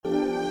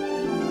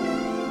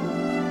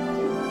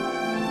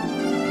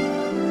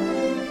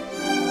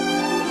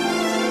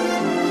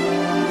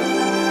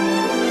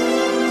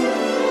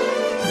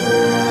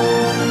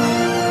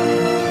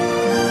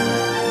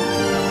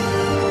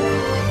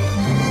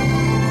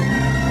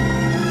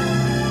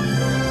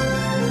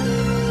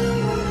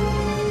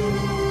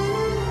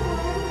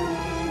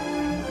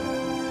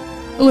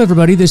Hello,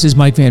 everybody. This is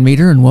Mike Van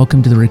Meter, and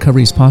welcome to the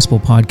Recovery is Possible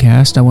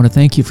podcast. I want to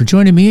thank you for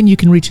joining me, and you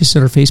can reach us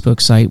at our Facebook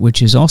site,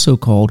 which is also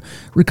called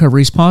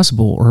Recovery is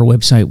Possible, or our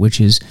website, which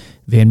is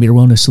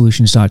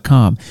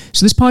VanMeterWellnessSolutions.com.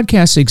 So this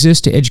podcast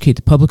exists to educate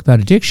the public about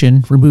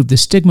addiction, remove the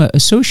stigma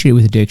associated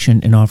with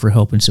addiction, and offer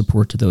help and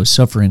support to those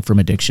suffering from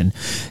addiction.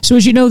 So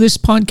as you know, this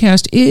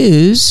podcast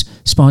is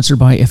sponsored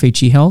by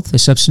FHE Health, a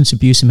substance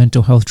abuse and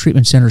mental health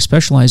treatment center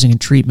specializing in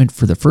treatment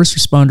for the first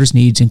responders'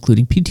 needs,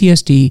 including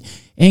PTSD,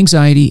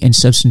 anxiety, and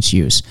substance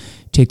use.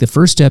 Take the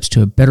first steps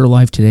to a better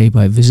life today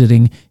by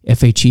visiting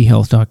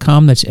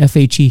FHEHealth.com. That's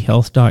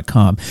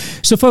FHEHealth.com.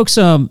 So, folks,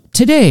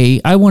 today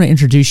I want to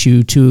introduce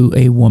you to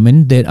a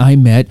woman that I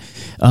met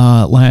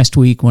last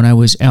week when I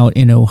was out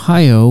in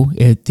Ohio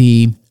at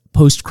the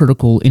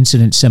post-critical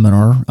incident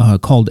seminar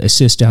called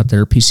ASSIST out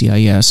there,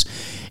 PCIS.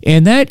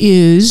 And that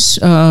is,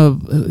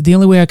 the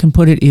only way I can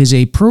put it, is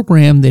a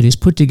program that is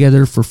put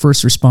together for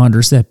first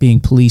responders, that being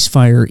police,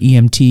 fire,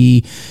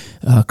 EMT,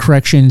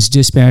 corrections,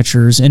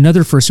 dispatchers, and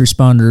other first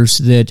responders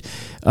that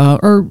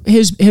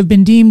have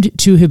been deemed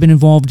to have been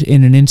involved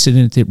in an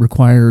incident that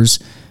requires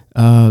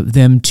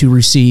them to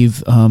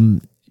receive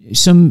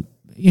some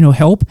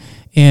help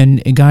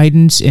and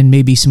guidance and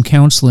maybe some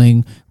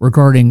counseling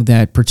regarding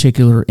that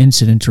particular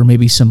incident or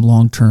maybe some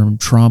long-term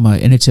trauma.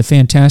 And it's a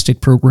fantastic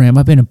program.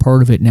 I've been a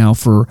part of it now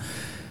for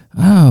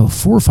 4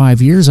 or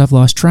 5 years. I've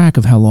lost track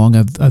of how long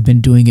I've been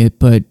doing it,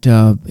 but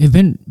I've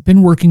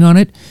been working on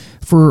it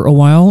for a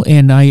while,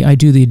 and I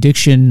do the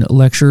addiction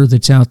lecture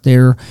that's out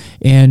there.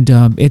 And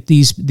at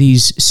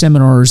these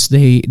seminars,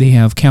 they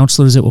have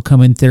counselors that will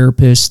come in,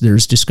 therapists.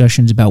 There's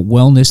discussions about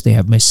wellness. They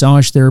have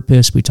massage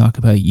therapists. We talk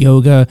about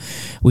yoga.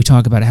 We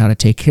talk about how to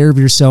take care of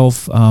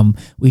yourself.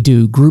 We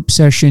do group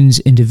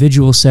sessions,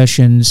 individual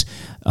sessions,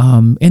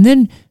 and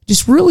then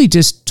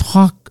just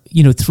talk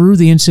through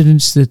the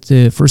incidents that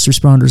the first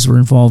responders were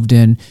involved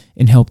in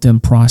and help them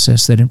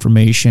process that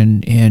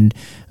information and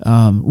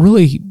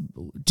really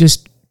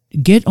just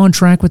get on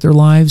track with their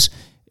lives,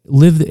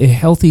 live a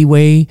healthy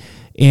way,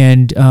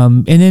 and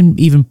then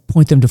even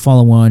point them to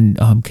follow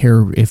on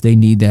care if they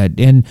need that.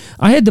 And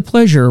I had the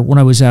pleasure when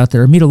I was out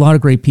there, I meet a lot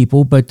of great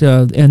people, but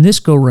in this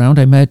go-round,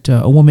 I met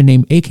a woman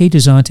named A.K.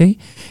 DeZante,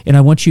 and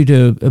I want you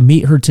to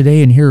meet her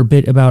today and hear a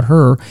bit about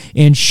her.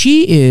 And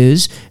she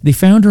is the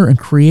founder and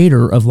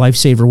creator of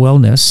Lifesaver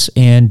Wellness,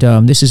 and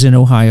this is in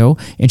Ohio,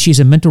 and she's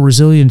a mental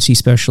resiliency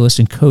specialist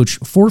and coach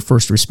for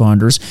first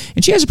responders.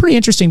 And she has a pretty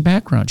interesting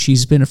background.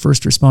 She's been a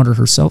first responder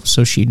herself,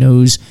 so she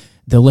knows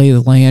the lay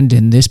of the land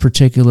in this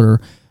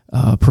particular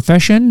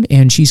profession,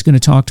 and she's going to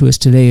talk to us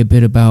today a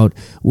bit about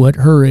what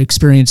her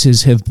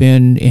experiences have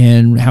been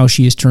and how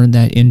she has turned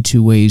that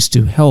into ways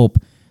to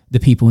help the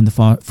people in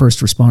the first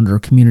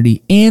responder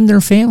community and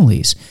their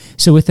families.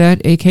 So with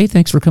that, AK,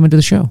 thanks for coming to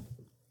the show.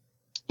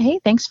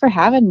 Hey, thanks for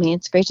having me.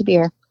 It's great to be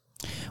here.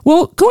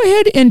 Well, go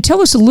ahead and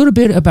tell us a little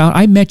bit about,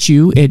 I met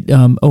you at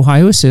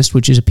Ohio Assist,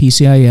 which is a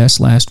PCIS,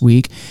 last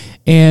week,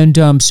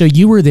 and so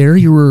you were there,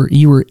 you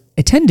were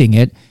attending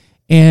it.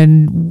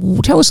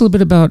 And tell us a little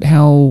bit about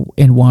how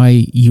and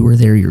why you were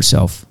there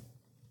yourself.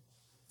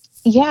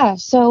 Yeah,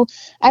 so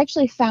I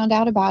actually found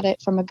out about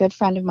it from a good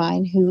friend of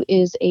mine who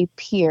is a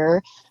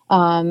peer.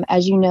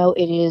 As you know,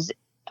 it is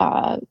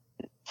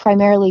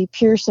primarily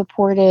peer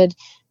supported.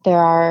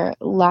 There are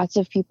lots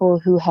of people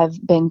who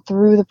have been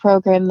through the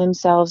program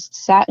themselves,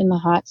 sat in the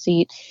hot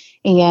seat,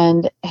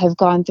 and have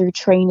gone through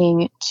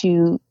training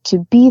to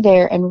be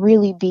there and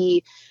really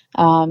be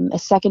a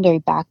secondary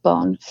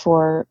backbone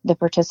for the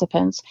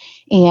participants.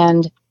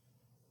 And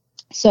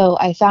so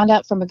I found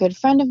out from a good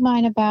friend of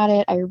mine about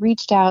it. I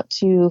reached out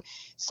to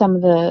some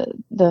of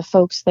the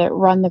folks that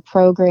run the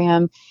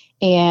program,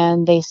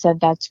 and they said,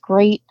 that's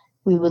great.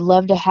 We would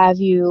love to have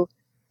you,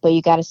 but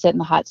you got to sit in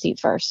the hot seat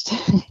first.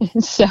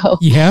 So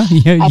yeah,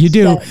 you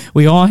do.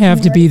 We all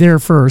have to be there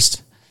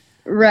first.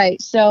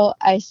 Right. So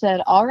I said,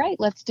 all right,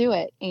 let's do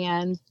it.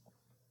 And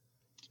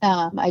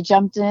I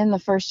jumped in the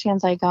first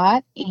chance I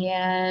got,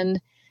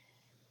 and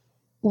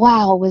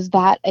wow, was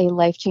that a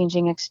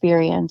life-changing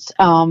experience.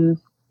 I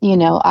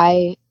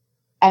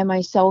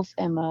myself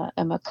am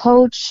a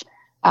coach.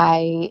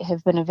 I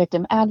have been a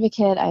victim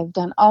advocate. I've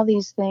done all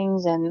these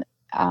things, and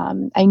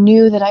I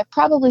knew that I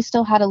probably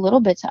still had a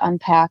little bit to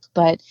unpack,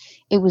 but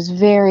it was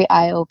very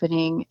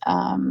eye-opening,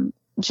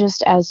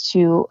 just as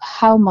to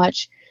how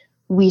much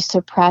we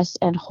suppress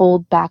and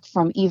hold back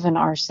from even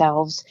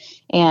ourselves.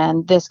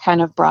 And this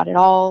kind of brought it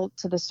all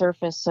to the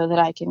surface so that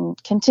I can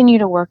continue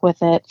to work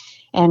with it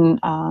and,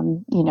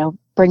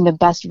 bring the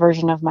best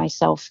version of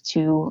myself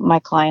to my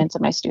clients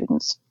and my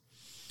students.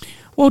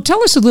 Well,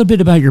 tell us a little bit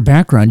about your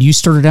background. You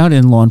started out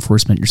in law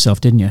enforcement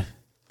yourself, didn't you?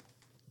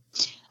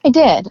 I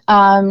did.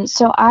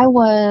 So I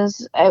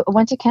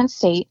went to Kent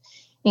State,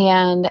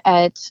 and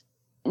at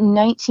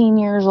 19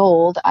 years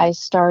old, I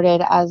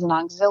started as an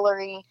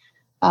auxiliary,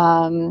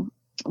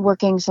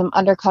 working some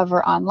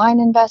undercover online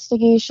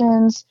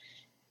investigations.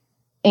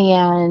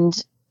 And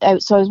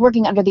so I was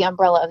working under the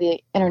umbrella of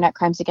the Internet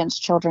Crimes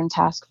Against Children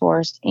Task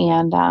Force,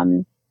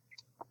 and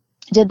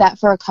did that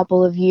for a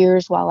couple of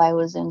years while I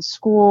was in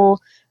school,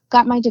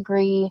 got my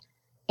degree,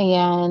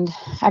 and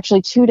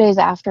actually 2 days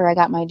after I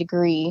got my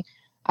degree,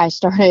 I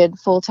started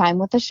full-time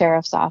with the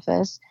sheriff's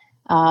office,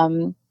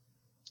 and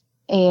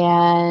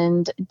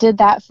did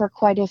that for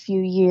quite a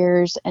few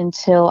years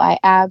until I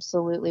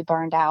absolutely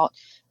burned out.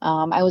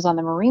 I was on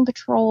the Marine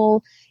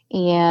Patrol,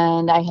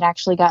 and I had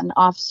actually gotten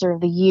Officer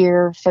of the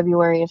Year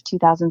February of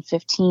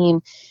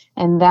 2015,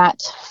 and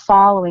that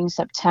following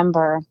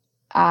September,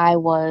 I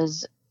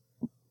was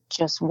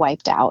just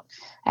wiped out.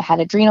 I had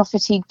adrenal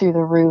fatigue through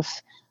the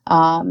roof,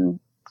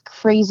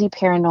 crazy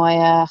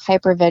paranoia,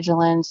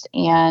 hypervigilance,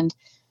 and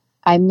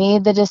I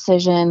made the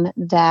decision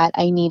that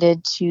I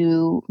needed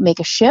to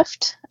make a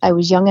shift. I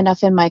was young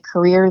enough in my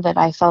career that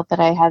I felt that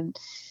I had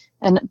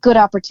a good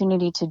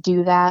opportunity to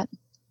do that.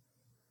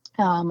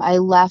 I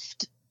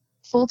left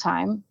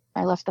full-time.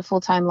 I left the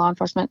full-time law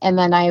enforcement, and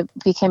then I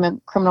became a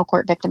criminal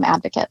court victim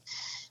advocate.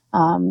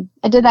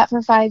 I did that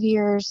for 5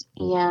 years,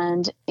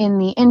 and in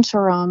the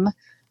interim,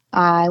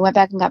 I went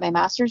back and got my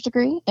master's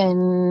degree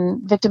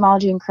in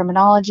victimology and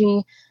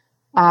criminology.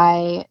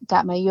 I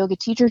got my yoga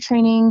teacher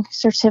training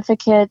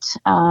certificate,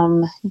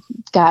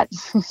 got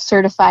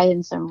certified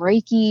in some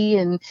Reiki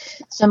and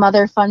some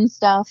other fun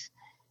stuff.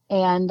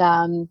 And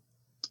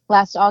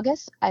last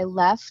August, I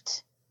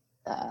left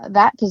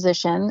that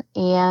position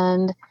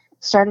and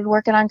started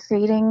working on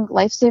creating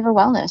Lifesaver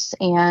Wellness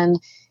and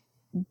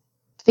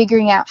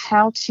figuring out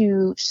how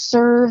to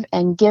serve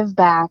and give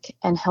back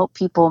and help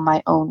people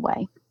my own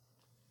way.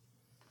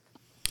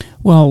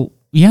 Well,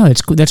 yeah,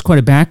 that's quite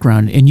a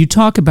background. And you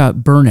talk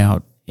about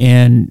burnout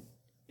and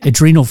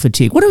adrenal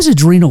fatigue. What does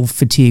adrenal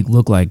fatigue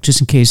look like, just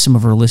in case some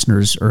of our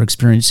listeners are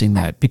experiencing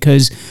that?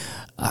 Because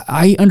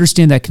I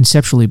understand that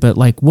conceptually, but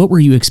like, what were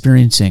you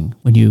experiencing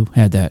when you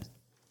had that?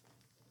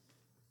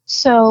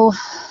 So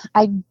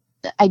I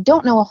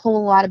don't know a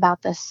whole lot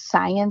about the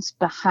science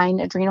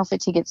behind adrenal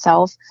fatigue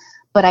itself,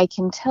 but I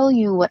can tell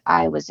you what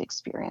I was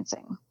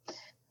experiencing.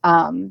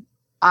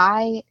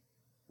 I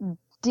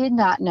did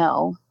not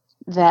know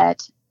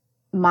that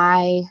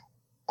my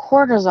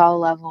cortisol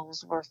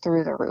levels were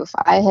through the roof.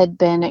 I had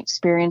been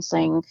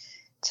experiencing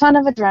a ton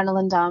of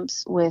adrenaline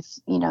dumps with,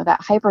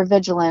 that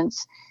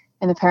hypervigilance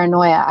and the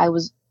paranoia. I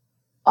was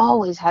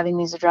always having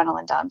these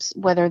adrenaline dumps,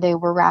 whether they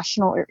were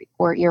rational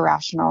or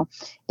irrational.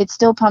 It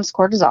still pumps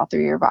cortisol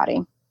through your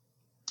body.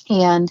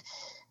 And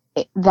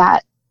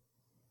that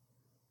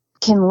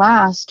can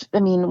last. I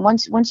mean,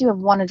 once you have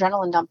one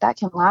adrenaline dump, that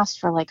can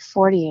last for like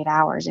 48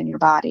 hours in your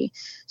body.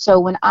 So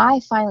when I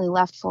finally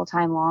left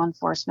full-time law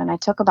enforcement, I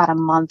took about a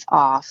month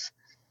off.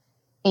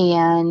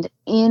 And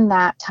in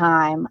that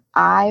time,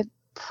 I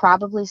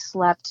probably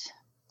slept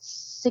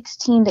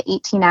 16 to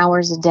 18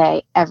 hours a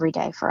day, every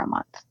day for a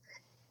month.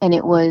 And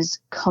it was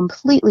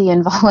completely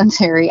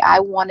involuntary. I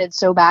wanted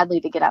so badly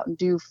to get out and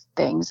do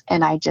things,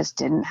 and I just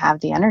didn't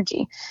have the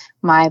energy.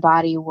 My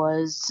body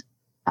was,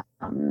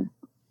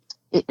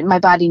 my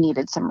body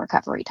needed some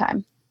recovery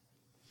time.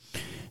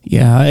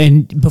 Yeah,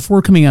 and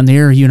before coming on the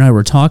air, you and I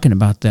were talking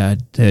about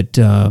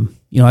that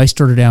I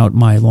started out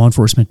my law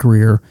enforcement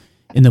career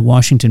in the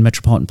Washington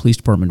Metropolitan Police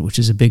Department, which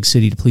is a big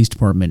city police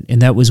department.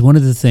 And that was one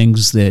of the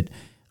things that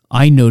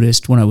I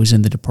noticed when I was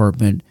in the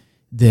department,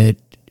 that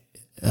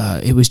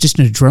it was just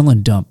an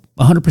adrenaline dump,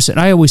 100%.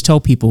 I always tell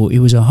people it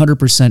was 100%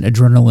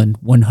 adrenaline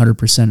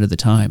 100% of the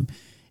time.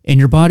 And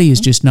your body is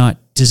just not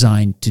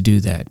designed to do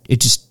that.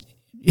 It's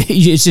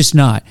just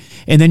not.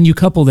 And then you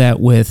couple that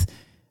with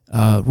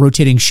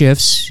rotating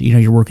shifts.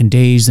 You're working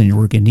days, then you're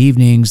working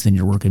evenings, then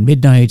you're working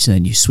midnights, and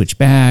then you switch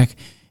back.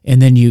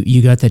 And then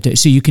you got that.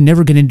 So you can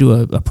never get into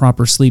a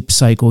proper sleep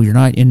cycle. You're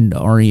not in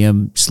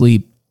REM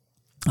sleep.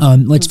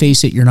 Let's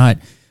face it, you're not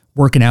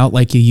working out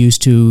like you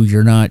used to.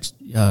 You're not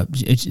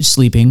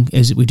sleeping,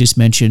 as we just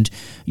mentioned.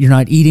 You're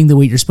not eating the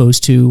way you're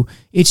supposed to.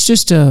 It's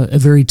just a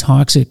very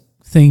toxic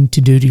thing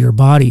to do to your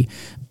body.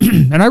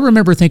 And I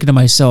remember thinking to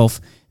myself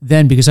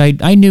then, because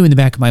I knew in the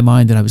back of my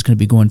mind that I was going to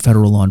be going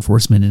federal law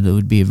enforcement and it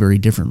would be a very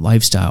different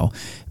lifestyle.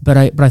 But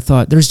I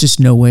thought there's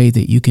just no way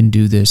that you can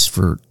do this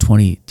for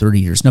 20, 30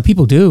 years. Now,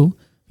 people do.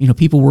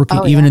 People work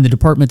even in the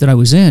department that I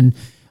was in.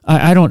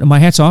 I don't. My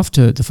hat's off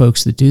to the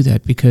folks that do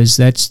that, because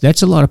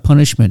that's a lot of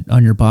punishment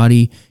on your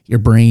body, your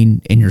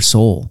brain, and your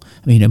soul.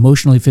 I mean,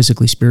 emotionally,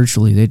 physically,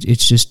 spiritually,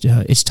 it's just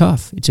it's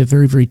tough. It's a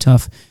very, very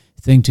tough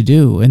thing to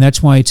do, and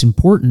that's why it's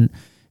important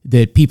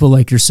that people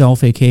like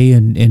yourself, AK,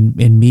 and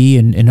me,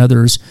 and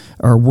others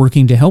are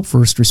working to help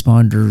first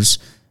responders.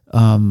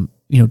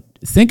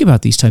 Think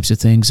about these types of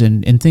things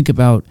and think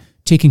about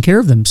taking care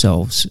of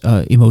themselves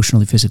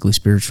emotionally, physically,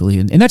 spiritually,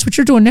 and that's what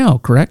you're doing now,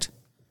 correct?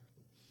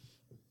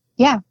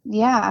 Yeah,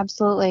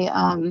 absolutely.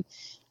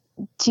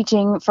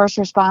 Teaching first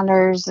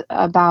responders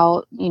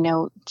about,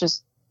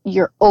 just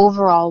your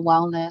overall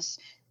wellness,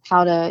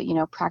 how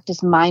to,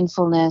 practice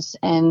mindfulness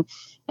and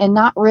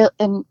not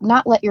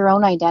let your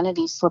own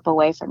identity slip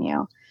away from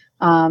you.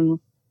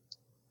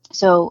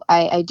 So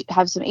I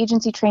have some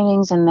agency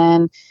trainings, and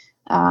then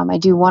I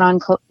do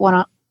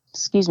one-on-one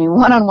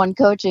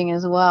coaching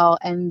as well.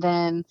 And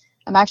then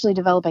I'm actually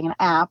developing an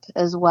app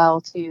as well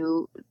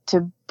to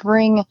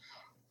bring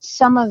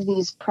some of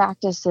these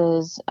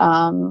practices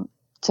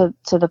to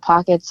the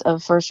pockets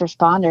of first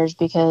responders,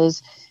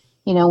 because,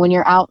 when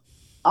you're out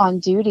on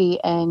duty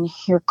and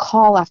you're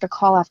call after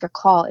call after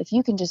call, if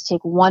you can just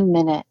take 1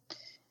 minute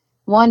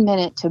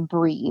to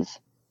breathe,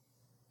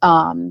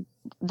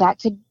 that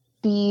could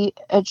be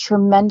a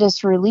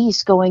tremendous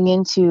release going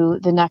into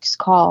the next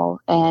call.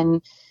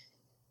 And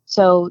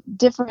so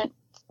different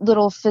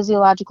little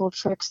physiological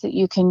tricks that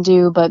you can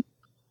do, but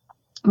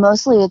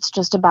mostly it's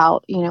just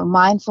about,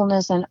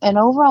 mindfulness and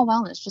overall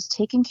wellness, just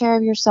taking care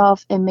of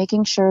yourself and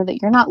making sure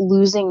that you're not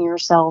losing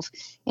yourself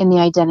in the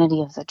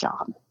identity of the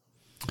job.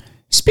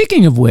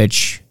 Speaking of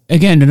which,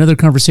 again, another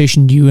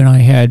conversation you and I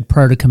had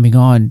prior to coming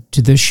on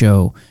to this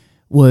show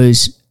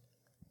was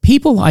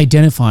people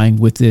identifying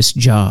with this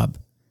job,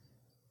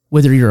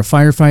 whether you're a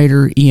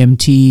firefighter,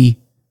 EMT,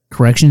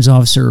 corrections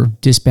officer,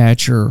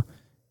 dispatcher,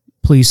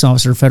 police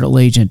officer, federal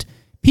agent.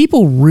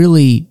 People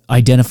really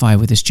identify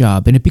with this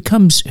job, and it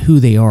becomes who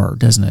they are,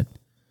 doesn't it?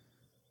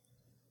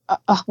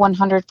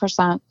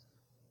 100%.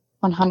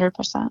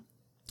 100%.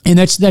 And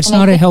that's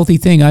not a healthy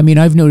thing. I mean,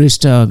 I've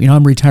noticed,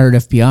 I'm retired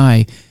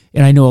FBI,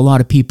 and I know a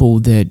lot of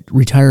people that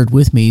retired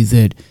with me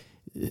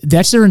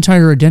that's their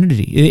entire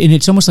identity. And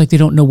it's almost like they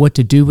don't know what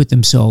to do with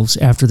themselves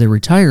after they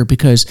retire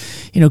because,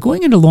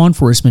 going into law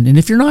enforcement, and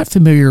if you're not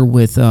familiar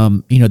with,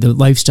 the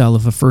lifestyle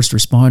of a first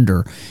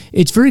responder,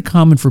 it's very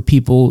common for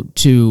people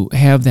to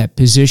have that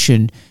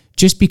position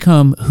just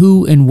become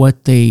who and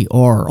what they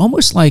are.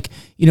 Almost like,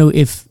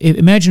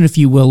 imagine, if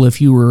you will, if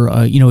you were,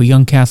 a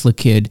young Catholic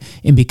kid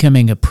and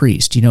becoming a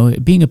priest.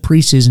 Being a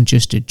priest isn't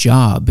just a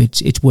job.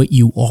 It's what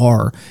you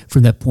are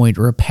from that point,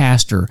 or a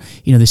pastor,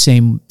 the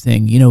same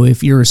thing.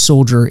 If you're a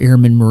soldier,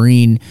 airman,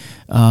 Marine,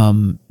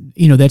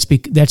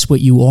 that's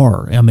what you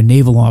are. I'm a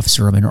naval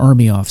officer, I'm an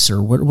Army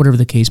officer, whatever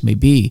the case may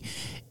be.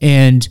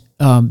 And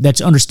that's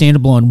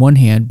understandable on one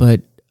hand,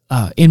 but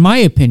in my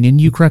opinion,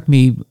 you correct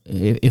me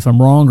if I'm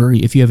wrong or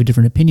if you have a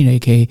different opinion,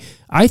 AK,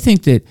 I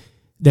think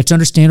that's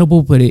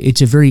understandable, but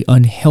it's a very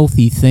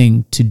unhealthy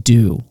thing to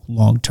do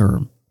long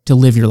term, to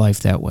live your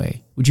life that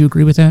way. Would you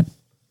agree with that?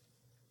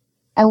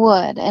 I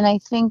would. And I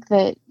think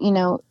that,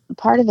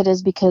 part of it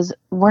is because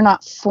we're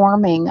not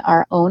forming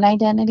our own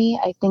identity.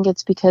 I think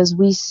it's because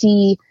we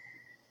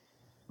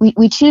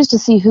choose to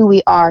see who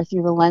we are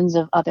through the lens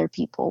of other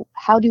people.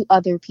 How do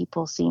other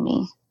people see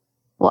me?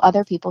 Well,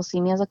 other people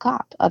see me as a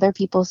cop. Other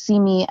people see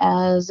me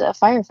as a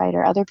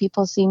firefighter. Other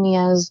people see me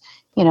as,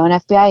 an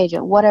FBI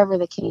agent, whatever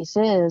the case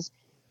is.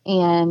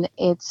 And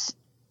it's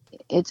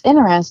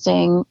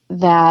interesting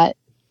that,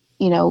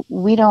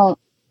 we don't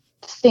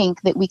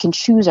think that we can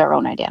choose our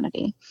own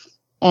identity.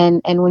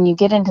 And when you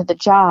get into the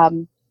job,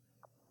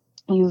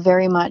 you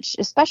very much,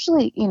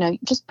 especially,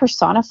 just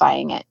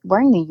personifying it,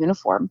 wearing the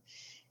uniform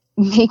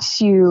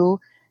makes you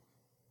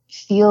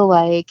feel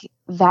like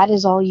that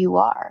is all you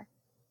are.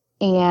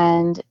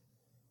 And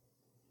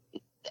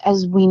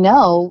as we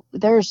know,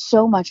 there's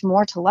so much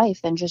more to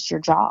life than just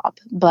your job.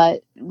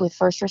 But with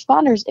first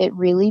responders, it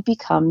really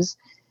becomes,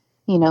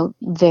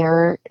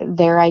 their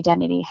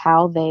identity,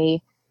 how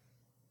they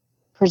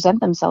present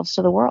themselves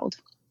to the world.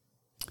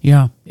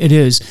 Yeah, it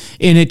is.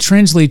 And it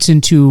translates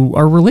into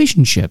our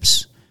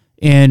relationships.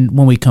 And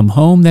when we come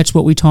home, that's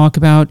what we talk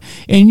about.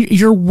 And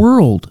your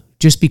world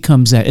just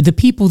becomes that. The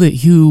people that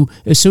you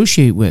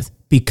associate with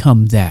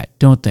become that,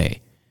 don't they?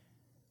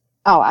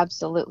 Oh,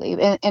 absolutely.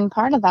 And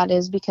part of that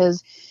is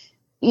because,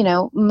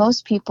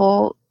 most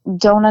people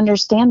don't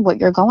understand what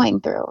you're going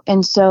through.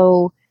 And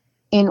so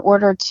in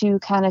order to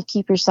kind of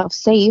keep yourself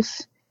safe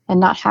and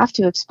not have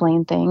to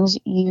explain things,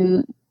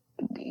 you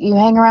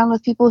hang around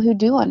with people who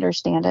do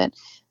understand it.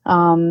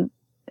 And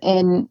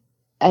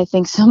I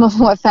think some of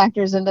what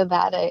factors into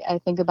that, I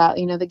think about,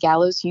 the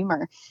gallows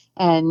humor.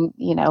 And,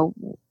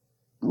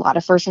 a lot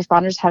of first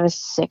responders have a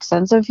sick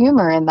sense of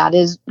humor, and that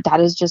is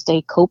just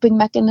a coping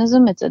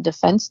mechanism. It's a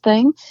defense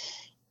thing,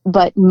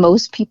 but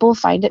most people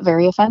find it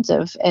very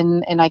offensive,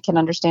 and I can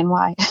understand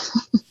why.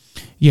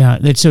 Yeah,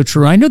 that's so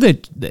true. I know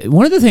that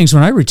one of the things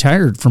when I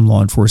retired from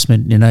law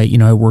enforcement, and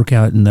I work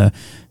out in the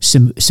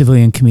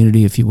civilian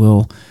community, if you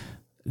will,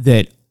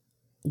 that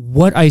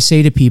what I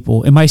say to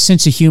people and my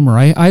sense of humor,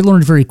 I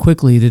learned very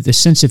quickly that the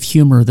sense of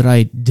humor that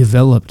I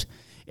developed,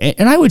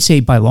 and I would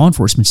say by law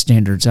enforcement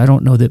standards, I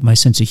don't know that my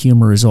sense of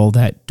humor is all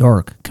that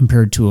dark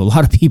compared to a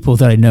lot of people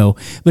that I know.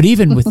 But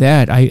even with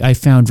that, I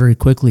found very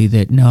quickly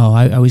that no,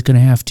 I was going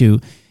to have to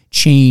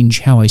change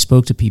how I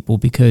spoke to people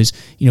because,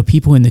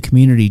 people in the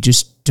community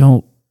just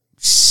don't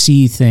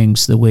see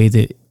things the way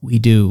that we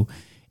do.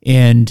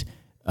 And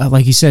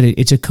like you said,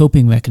 it's a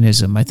coping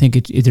mechanism. I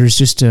think there's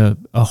just a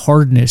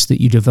hardness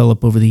that you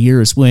develop over the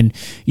years when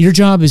your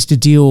job is to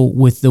deal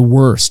with the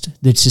worst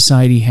that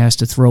society has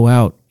to throw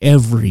out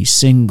every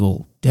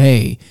single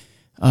day.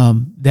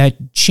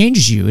 That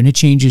changes you, and it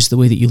changes the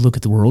way that you look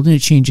at the world, and it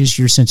changes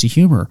your sense of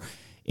humor.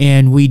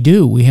 And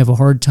we have a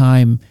hard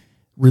time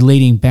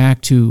relating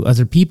back to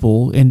other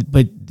people,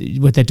 but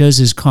what that does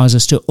is cause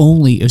us to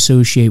only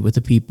associate with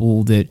the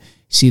people that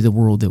see the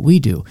world that we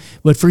do.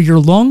 But for your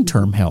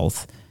long-term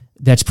health,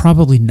 that's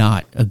probably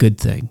not a good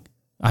thing,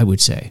 I would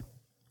say.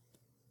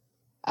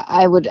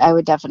 I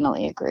would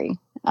definitely agree.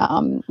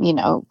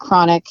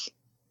 Chronic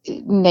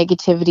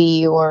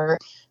negativity or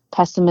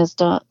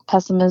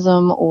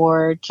pessimism,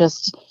 or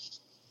just,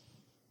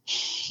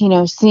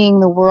 seeing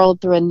the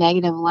world through a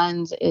negative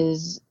lens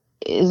is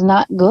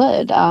not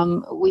good.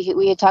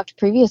 We had talked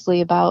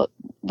previously about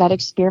that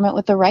experiment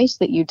with the rice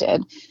that you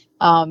did.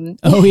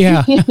 Oh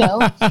yeah,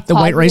 the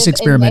white rice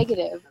experiment.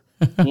 Negative.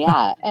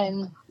 Yeah,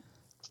 and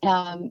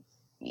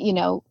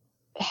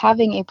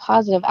having a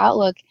positive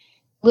outlook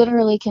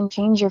literally can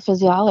change your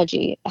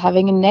physiology.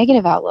 Having a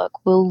negative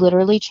outlook will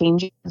literally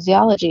change your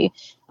physiology,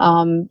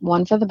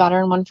 one for the better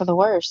and one for the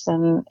worse.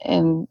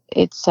 And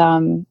it's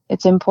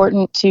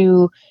important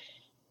to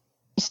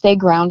stay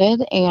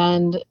grounded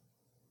and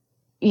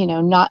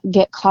not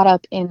get caught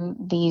up in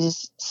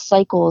these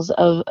cycles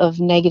of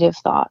negative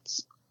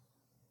thoughts.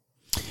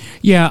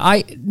 Yeah,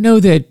 I know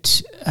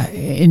that,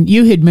 and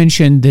you had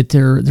mentioned that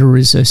there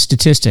was a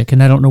statistic,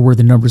 and I don't know where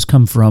the numbers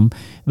come from,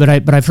 but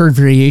I've heard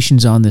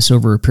variations on this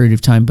over a period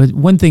of time. But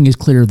one thing is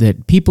clear,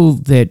 that people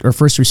that are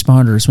first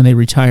responders, when they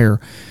retire,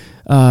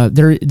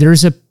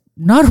 there's a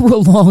not a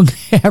real long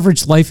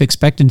average life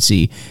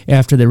expectancy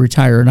after they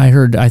retire. And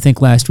I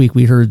think last week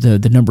we heard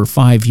the number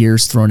 5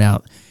 years thrown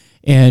out.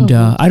 And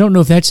I don't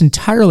know if that's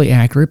entirely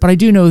accurate, but I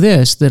do know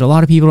this, that a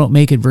lot of people don't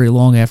make it very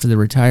long after they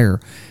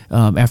retire,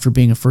 after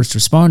being a first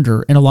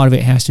responder. And a lot of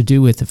it has to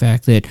do with the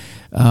fact that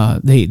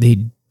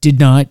they did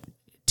not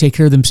take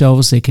care of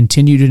themselves. They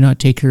continue to not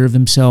take care of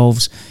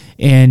themselves,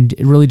 and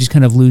really just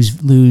kind of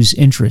lose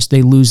interest.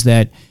 They lose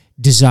that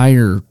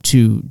desire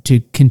to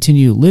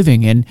continue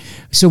living. And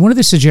so one of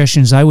the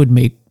suggestions I would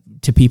make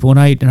to people,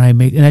 and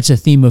that's a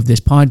theme of this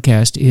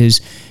podcast,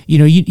 is,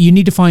 you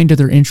need to find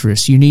other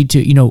interests. You need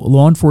to,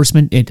 law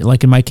enforcement,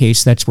 like in my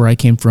case, that's where I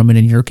came from. And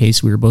in your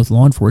case, we were both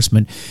law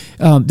enforcement.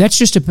 That's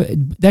just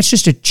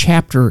a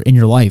chapter in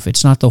your life.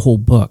 It's not the whole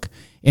book.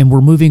 And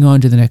we're moving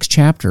on to the next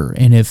chapter.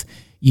 And if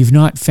you've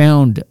not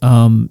found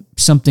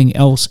something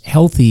else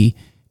healthy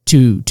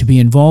to be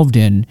involved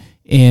in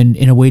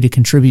a way to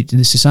contribute to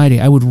the society,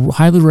 I would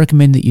highly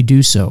recommend that you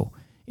do so,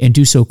 and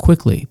do so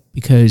quickly.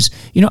 Because,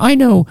 I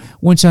know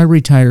once I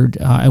retired,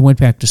 I went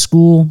back to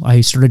school. I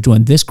started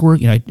doing this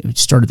work. I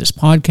started this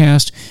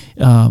podcast,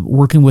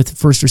 working with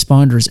first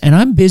responders. And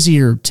I'm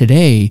busier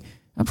today.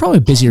 I'm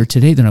probably busier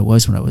today than I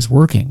was when I was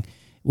working,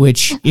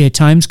 which at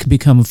times can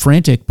become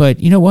frantic. But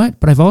you know what?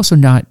 But I've also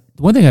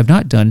one thing I've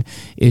not done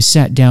is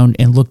sat down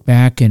and looked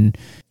back and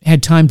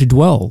had time to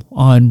dwell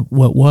on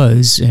what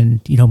was,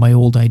 and, my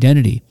old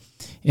identity.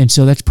 And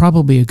so that's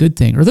probably a good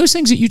thing. Are those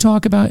things that you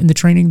talk about in the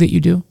training that you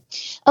do?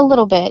 A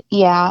little bit,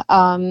 yeah.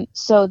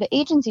 So the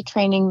agency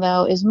training,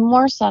 though, is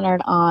more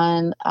centered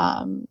on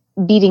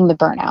beating the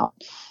burnout.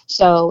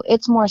 So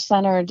it's more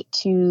centered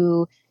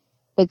to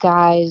the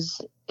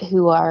guys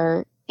who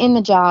are in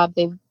the job.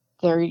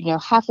 They're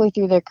halfway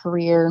through their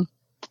career,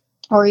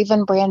 or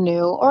even brand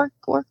new, or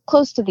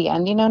close to the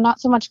end.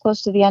 Not so much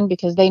close to the end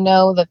because they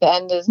know that the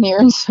end is near,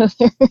 and so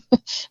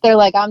they're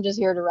like, I'm just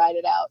here to ride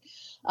it out.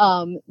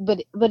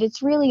 But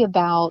it's really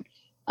about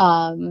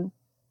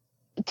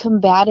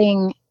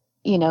combating,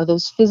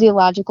 those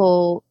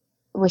physiological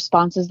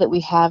responses that we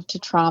have to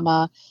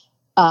trauma,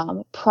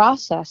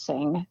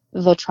 processing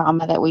the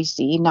trauma that we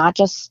see, not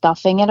just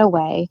stuffing it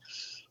away,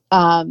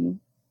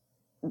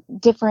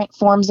 different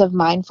forms of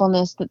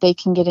mindfulness that they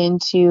can get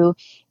into,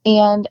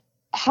 and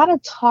how to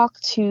talk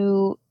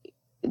to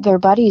their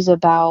buddies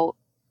about,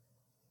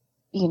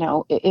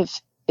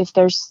 if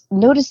they're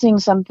noticing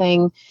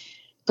something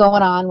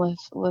going on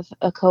with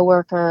a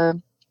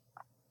coworker,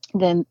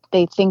 then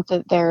they think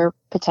that they're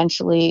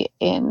potentially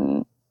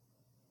in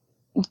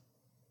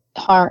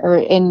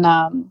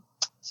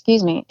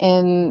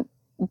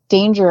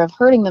danger of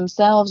hurting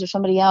themselves or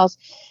somebody else.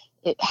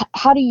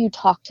 How do you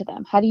talk to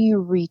them? How do you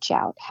reach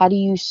out? How do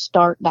you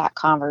start that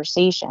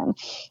conversation?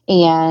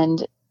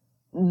 And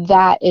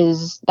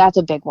that's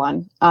a big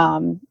one,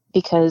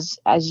 because,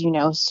 as you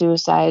know,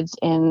 suicides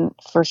in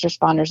first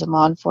responders and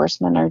law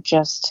enforcement are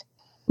just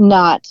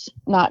not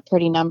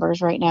pretty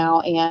numbers right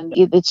now, and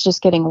it's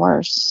just getting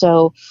worse.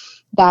 So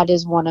that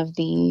is one of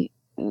the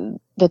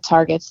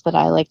targets that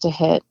I like to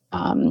hit,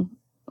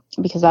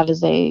 because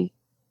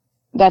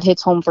that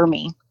hits home for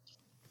me.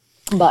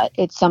 But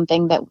it's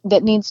something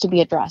that needs to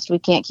be addressed. We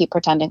can't keep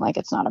pretending like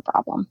it's not a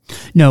problem.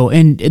 No,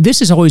 and this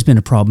has always been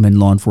a problem in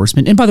law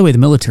enforcement, and by the way, the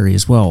military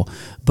as well.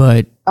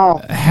 But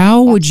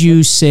how would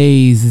you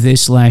say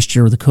this last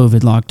year with the COVID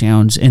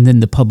lockdowns, and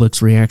then the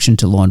public's reaction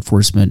to law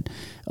enforcement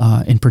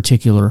in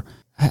particular,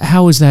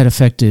 how has that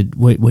affected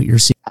what you're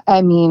seeing?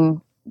 I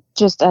mean,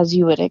 just as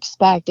you would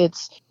expect,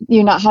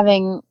 you're not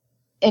having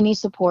any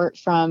support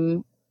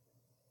from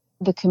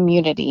the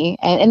community,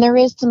 and there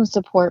is some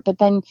support, but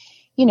then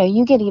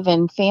you get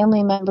even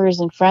family members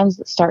and friends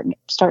that start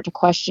to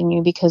question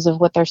you because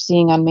of what they're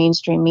seeing on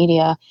mainstream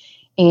media.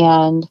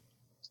 And,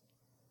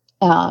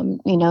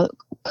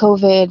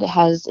 COVID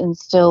has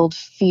instilled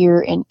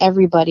fear in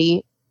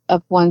everybody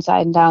up one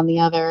side and down the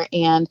other.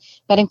 And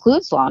that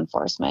includes law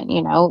enforcement.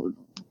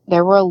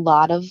 There were a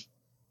lot of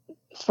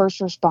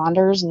first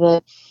responders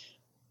that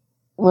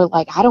were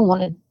like, I don't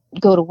want to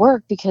go to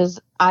work because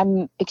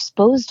I'm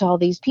exposed to all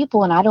these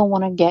people and I don't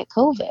want to get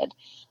COVID.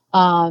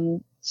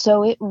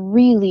 So it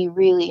really,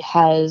 really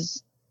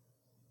has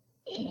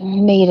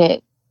made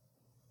it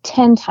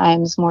 10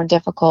 times more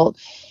difficult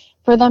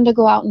for them to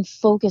go out and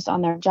focus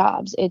on their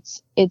jobs.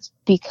 It's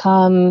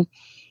become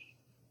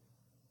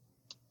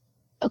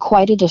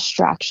quite a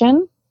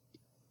distraction.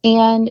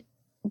 And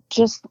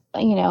just,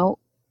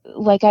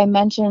 like I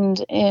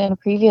mentioned in a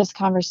previous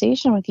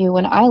conversation with you,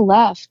 when I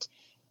left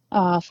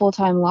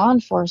full-time law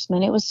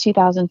enforcement, it was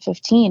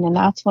 2015, and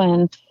that's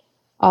when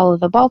all of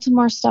the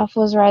Baltimore stuff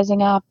was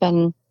rising up.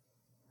 And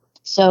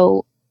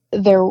so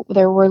there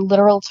were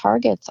literal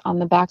targets on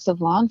the backs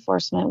of law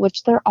enforcement,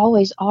 which there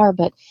always are.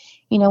 But,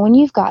 when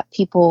you've got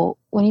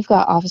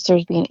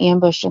officers being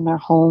ambushed in their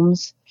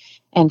homes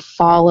and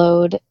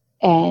followed,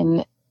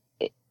 and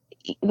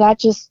that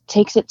just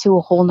takes it to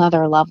a whole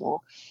nother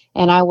level.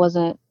 And I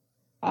wasn't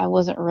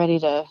ready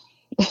to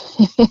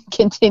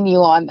continue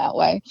on that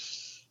way.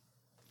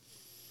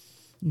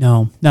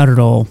 No, not at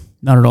all.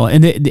 Not at all.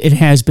 And it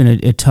has been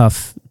a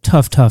tough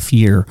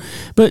year.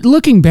 But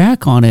looking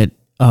back on it,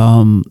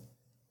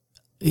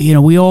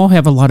 we all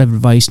have a lot of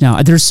advice now.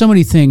 There's so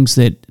many things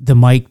that the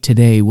Mike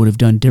today would have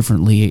done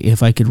differently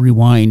if I could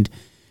rewind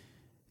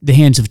the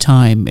hands of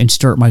time and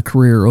start my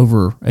career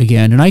over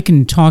again. And I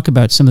can talk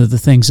about some of the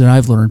things that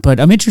I've learned, but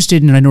I'm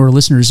interested, and I know our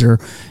listeners are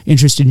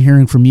interested in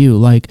hearing from you.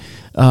 Like,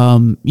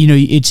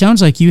 it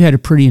sounds like you had a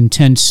pretty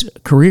intense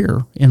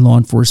career in law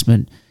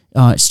enforcement.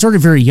 It started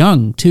very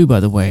young too,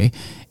 by the way.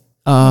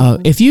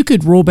 If you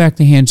could roll back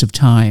the hands of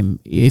time,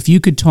 if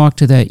you could talk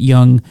to that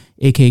young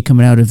AK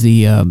coming out of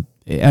the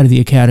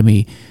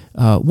academy,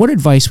 what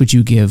advice would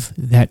you give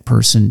that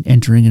person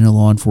entering into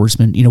law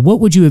enforcement? What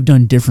would you have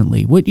done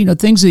differently? What,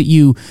 things that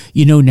you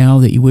know now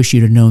that you wish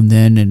you'd have known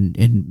then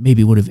and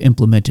maybe would have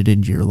implemented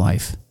into your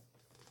life?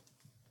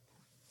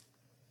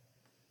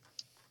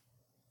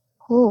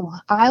 Oh,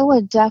 I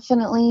would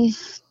definitely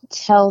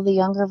tell the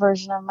younger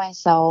version of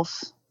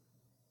myself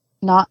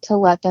not to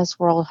let this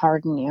world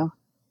harden you.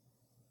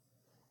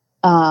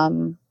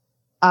 I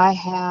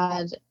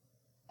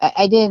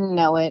didn't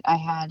know it. I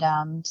had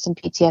some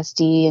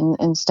PTSD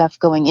and stuff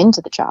going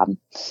into the job.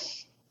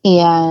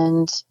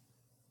 And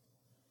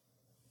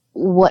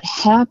what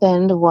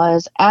happened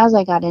was, as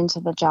I got into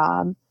the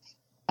job,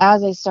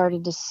 as I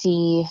started to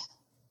see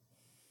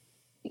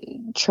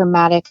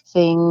traumatic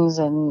things,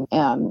 and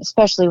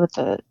especially with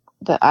the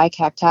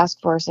ICAC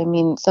task force, I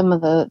mean, some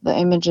of the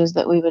images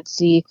that we would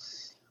see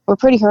were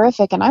pretty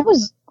horrific. And I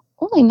was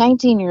only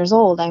 19 years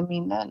old. I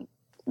mean,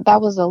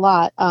 that was a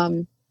lot.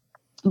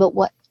 But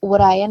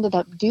what I ended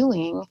up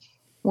doing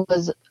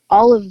was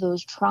all of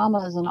those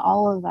traumas and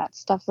all of that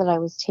stuff that I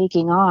was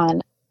taking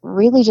on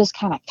really just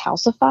kind of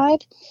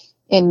calcified,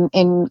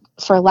 in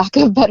for lack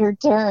of better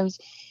terms.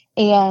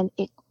 And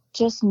it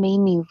just made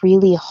me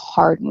really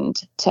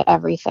hardened to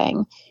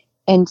everything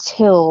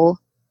until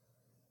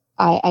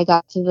I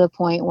got to the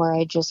point where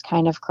I just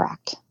kind of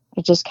cracked.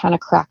 It just kind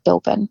of cracked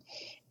open.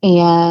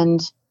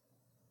 And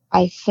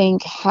I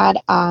think had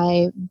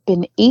I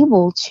been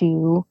able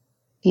to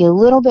be a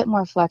little bit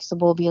more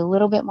flexible, be a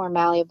little bit more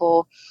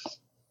malleable,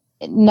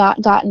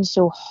 not gotten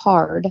so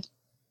hard,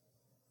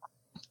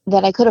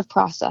 that I could have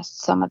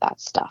processed some of that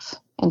stuff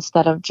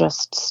instead of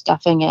just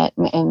stuffing it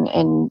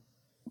and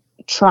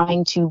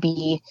trying to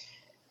be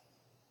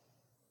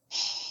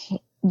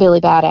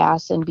Billy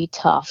Badass and be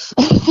tough,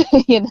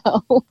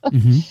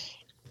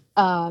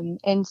 Mm-hmm.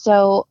 And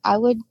so I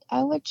would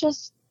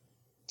just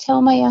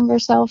tell my younger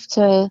self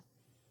to,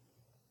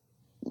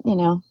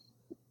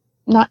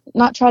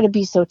 not try to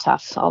be so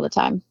tough all the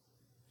time,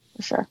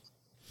 for sure.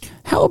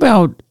 How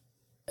about,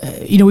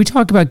 we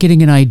talk about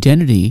getting an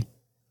identity,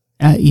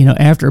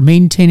 after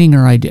maintaining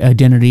our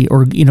identity,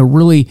 or,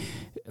 really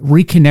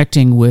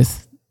reconnecting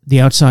with the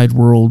outside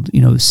world,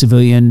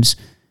 civilians,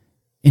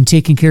 and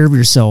taking care of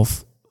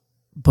yourself.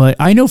 But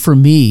I know for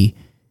me,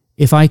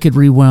 if I could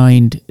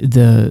rewind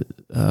the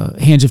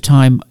hands of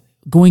time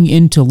going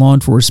into law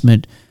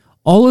enforcement,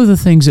 all of the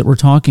things that we're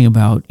talking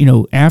about,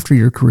 after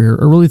your career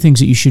are really things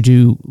that you should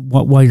do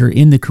while you're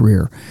in the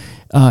career.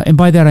 And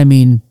by that, I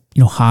mean,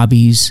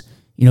 hobbies,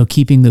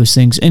 keeping those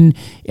things. And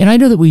I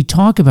know that we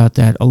talk about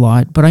that a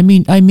lot, but I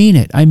mean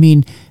it. I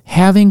mean,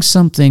 having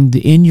something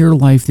in your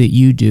life that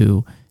you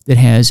do that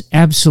has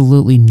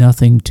absolutely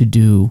nothing to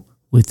do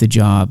with the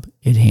job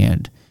at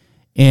hand.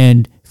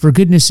 And for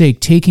goodness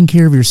sake, taking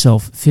care of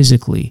yourself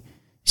physically,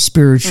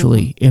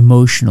 spiritually, mm-hmm.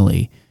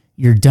 emotionally,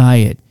 your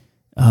diet,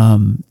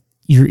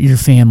 your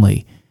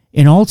family.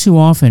 And all too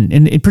often,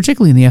 and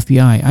particularly in the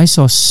FBI, I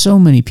saw so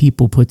many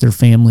people put their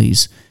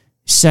families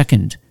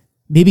second,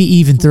 maybe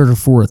even third or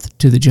fourth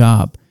to the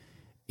job.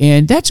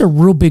 And that's a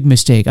real big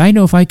mistake. I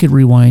know if I could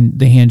rewind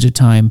the hands of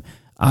time,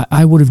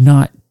 I would have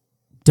not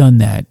done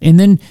that. And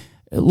then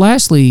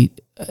lastly,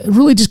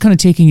 really just kind of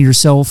taking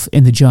yourself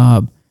and the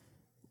job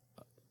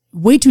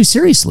way too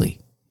seriously.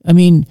 I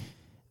mean,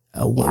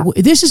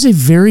 this is a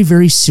very,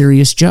 very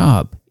serious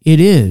job. It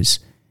is,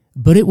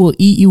 but it will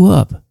eat you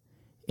up.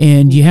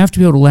 And you have to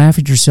be able to laugh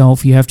at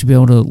yourself. You have to be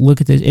able to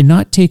look at this and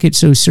not take it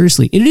so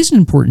seriously. It is an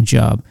important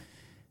job,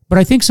 but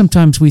I think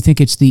sometimes we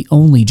think it's the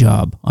only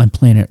job on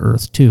planet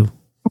Earth too.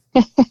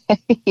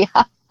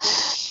 Yeah.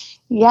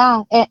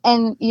 Yeah.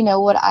 And,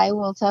 what I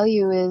will tell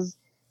you is,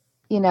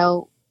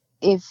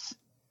 if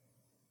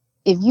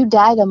you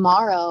die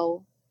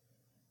tomorrow,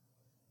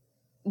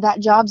 that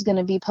job's going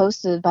to be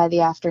posted by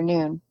the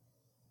afternoon.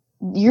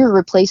 You're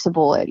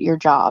replaceable at your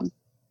job.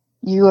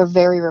 You are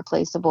very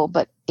replaceable.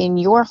 But in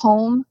your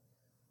home,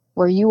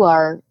 where you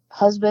are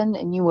husband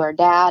and you are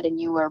dad and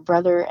you are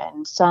brother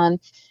and son,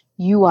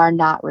 you are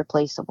not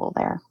replaceable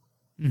there.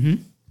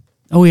 Mm-hmm.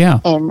 Oh yeah.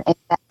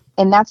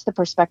 And that's the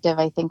perspective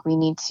I think we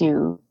need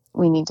to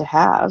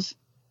have.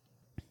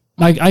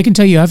 I can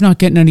tell you, I've not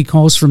gotten any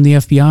calls from the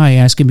FBI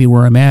asking me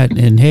where I'm at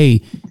and,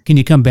 hey, can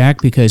you come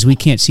back because we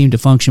can't seem to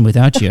function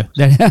without you.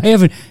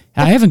 I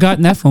haven't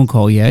gotten that phone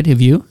call yet.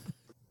 Have you?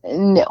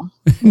 No.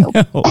 No,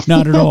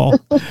 not at all.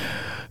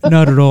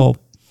 Not at all.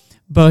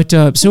 But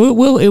so it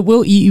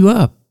will eat you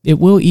up. It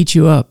will eat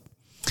you up.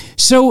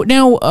 So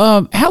now,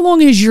 how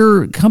long has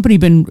your company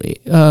been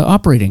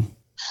operating?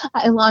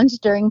 I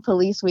launched during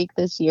Police Week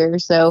this year,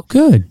 so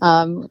good.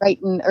 Right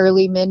in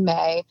early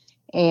mid-May,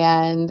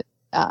 and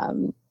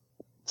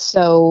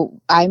so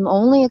I'm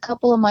only a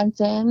couple of months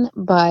in,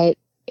 but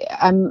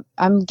I'm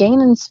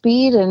gaining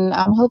speed, and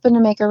I'm hoping to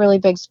make a really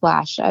big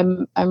splash.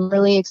 I'm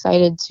really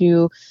excited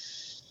to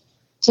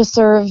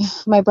serve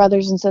my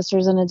brothers and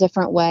sisters in a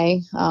different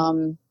way,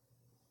 and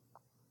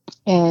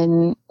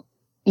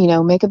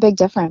make a big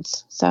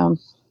difference. So,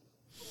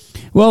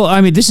 well,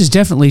 I mean, this is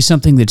definitely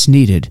something that's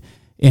needed.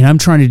 And I'm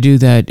trying to do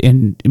that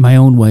in my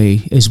own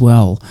way as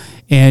well.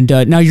 And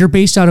now you're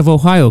based out of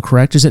Ohio,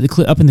 correct? Is that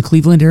up in the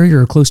Cleveland area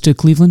or close to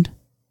Cleveland?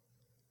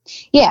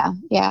 Yeah.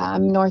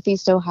 I'm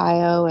Northeast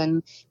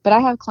Ohio, but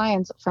I have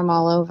clients from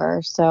all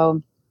over.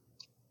 So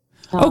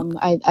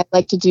I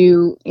like to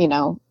do,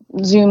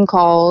 Zoom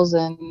calls,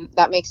 and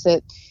that makes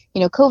it,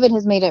 COVID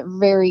has made it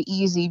very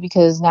easy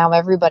because now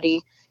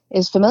everybody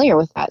is familiar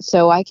with that.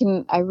 So I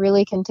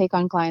really can take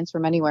on clients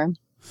from anywhere.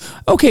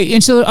 Okay,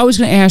 and so I was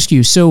going to ask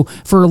you, so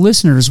for our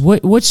listeners,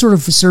 what sort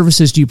of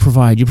services do you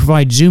provide? You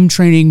provide Zoom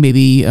training,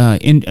 maybe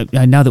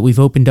now that we've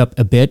opened up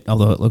a bit,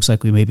 although it looks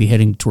like we may be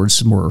heading towards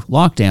some more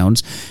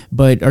lockdowns,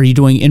 but are you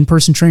doing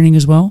in-person training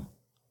as well?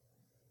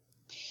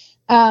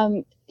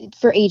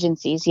 For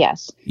agencies,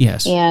 yes.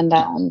 Yes. And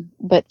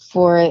but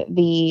for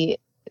the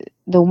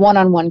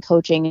one-on-one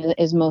coaching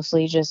is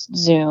mostly just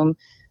Zoom.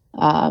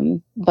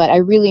 But I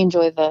really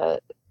enjoy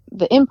the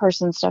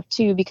in-person stuff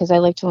too, because I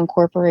like to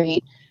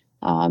incorporate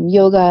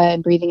yoga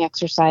and breathing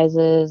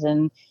exercises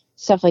and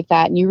stuff like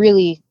that. And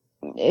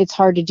it's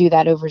hard to do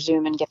that over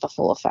Zoom and get the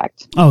full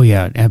effect. Oh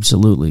yeah,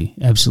 absolutely.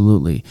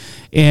 Absolutely.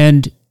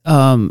 And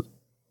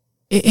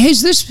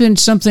has this been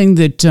something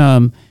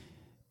that,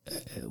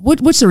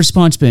 what's the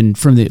response been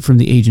from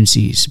the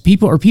agencies?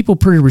 Are people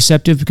pretty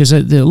receptive? Because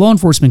the law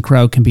enforcement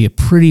crowd can be a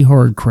pretty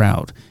hard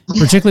crowd,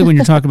 particularly when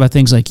you're talking about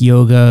things like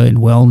yoga and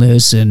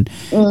wellness and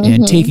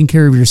taking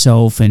care of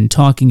yourself and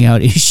talking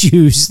out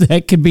issues.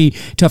 That can be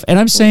tough. And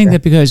I'm saying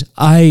that because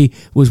I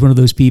was one of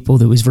those people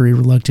that was very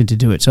reluctant to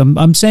do it. So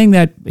I'm saying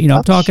that,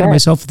 I'm talking to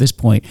myself at this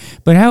point.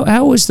 But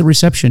how was the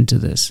reception to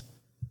this?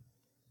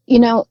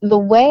 The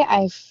way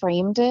I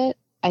framed it,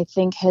 I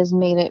think has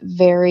made it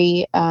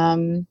very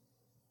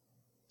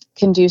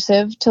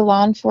conducive to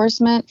law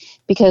enforcement,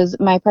 because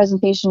my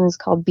presentation is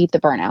called Beat the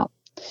Burnout.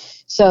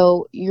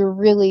 So you're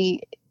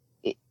really,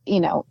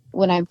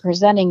 when I'm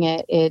presenting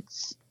it,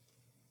 it's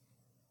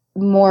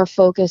more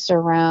focused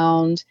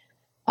around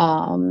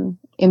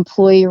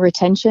employee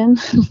retention,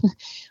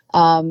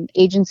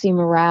 agency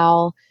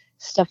morale,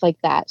 stuff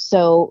like that.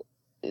 So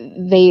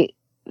they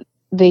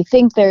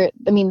think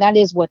that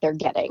is what they're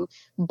getting.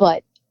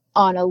 But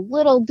on a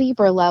little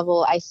deeper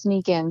level, I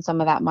sneak in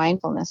some of that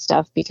mindfulness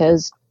stuff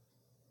because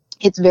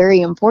it's very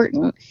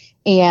important.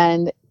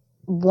 And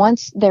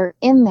once they're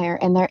in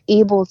there and they're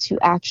able to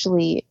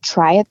actually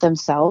try it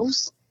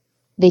themselves,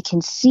 they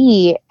can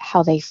see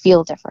how they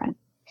feel different.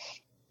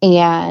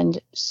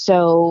 And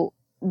so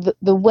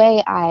the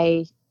way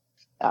I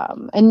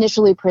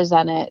initially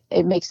present it,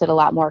 it makes it a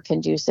lot more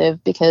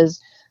conducive, because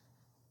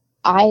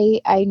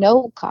I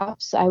know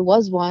cops. I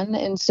was one.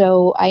 And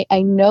so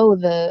I know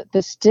the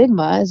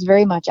stigma is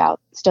very much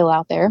still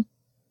out there.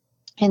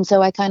 And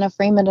so I kind of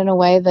frame it in a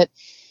way that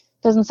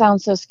doesn't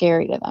sound so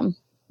scary to them.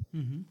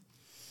 Mm-hmm.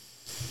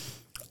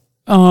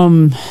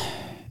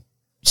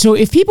 So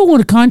if people want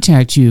to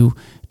contact you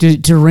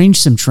to arrange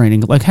some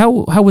training, like how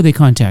would they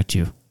contact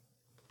you?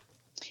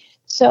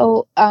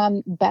 So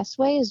best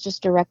way is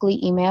just directly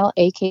email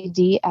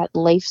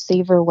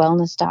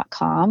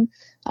akd@lifesaverwellness.com.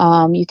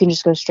 You can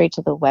just go straight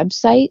to the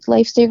website,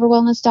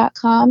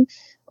 lifesaverwellness.com,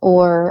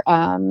 or,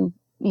 I'm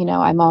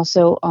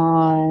also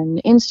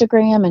on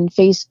Instagram and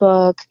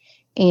Facebook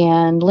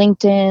and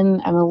LinkedIn.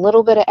 I'm a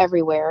little bit of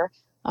everywhere.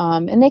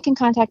 And they can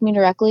contact me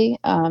directly.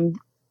 I'm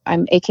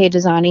AK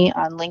Dazani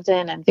on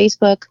LinkedIn and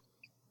Facebook,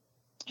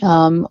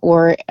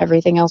 or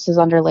everything else is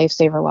under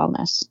Lifesaver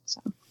Wellness.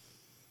 So.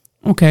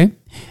 Okay.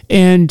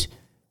 And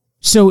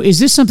so is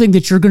this something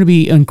that you're going to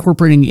be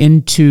incorporating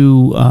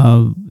into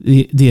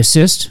the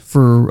Assist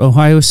for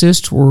Ohio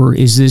Assist, or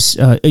is this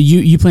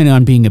you plan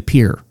on being a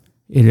peer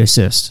at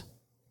Assist?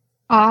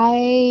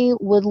 I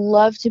would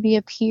love to be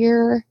a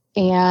peer,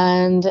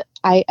 and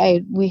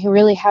we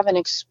really haven't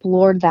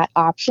explored that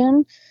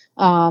option.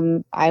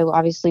 I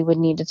obviously would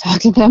need to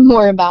talk to them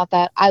more about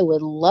that. I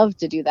would love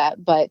to do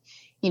that, but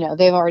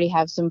they've already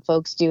have some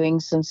folks doing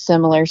some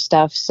similar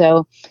stuff.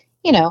 So,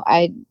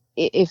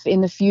 if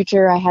in the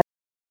future I had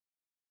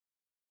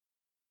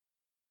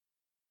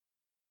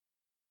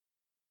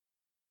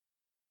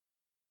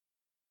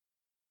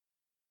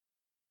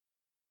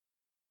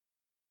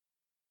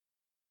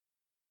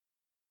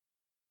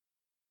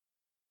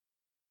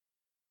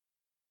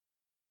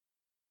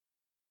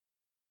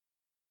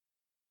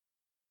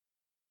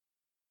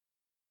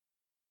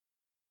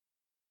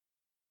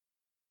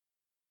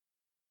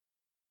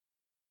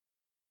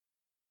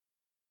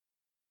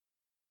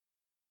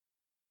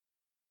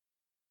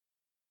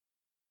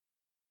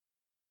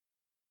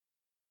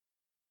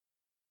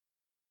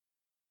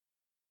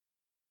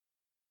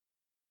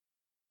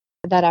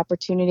that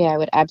opportunity, I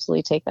would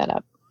absolutely take that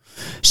up.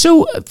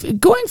 So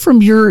going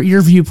from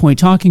your viewpoint,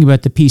 talking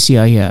about the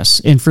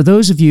PCIS, and for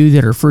those of you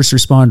that are first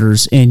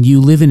responders and you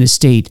live in a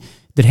state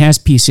that has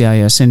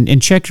PCIS,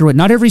 and check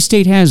not every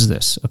state has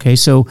this, okay?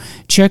 So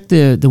check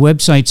the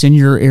websites in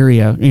your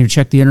area,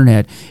 check the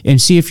internet and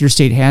see if your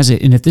state has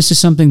it. And if this is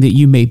something that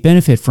you may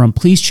benefit from,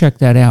 please check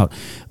that out.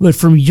 But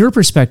from your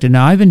perspective,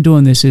 now I've been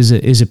doing this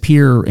as a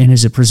peer and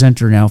as a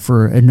presenter now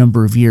for a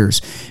number of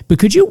years, but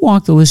could you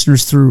walk the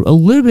listeners through a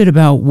little bit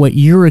about what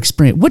your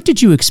experience, what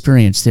did you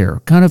experience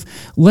there? Kind of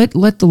let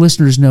the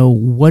listeners know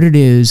what it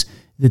is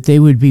that they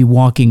would be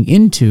walking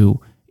into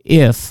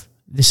if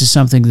this is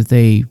something that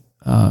they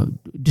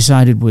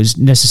decided was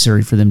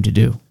necessary for them to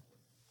do.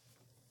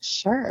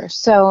 Sure.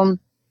 So,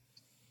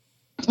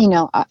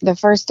 the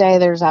first day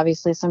there's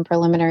obviously some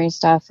preliminary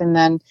stuff, and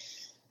then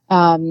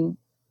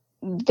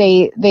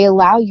they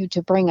allow you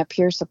to bring a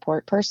peer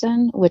support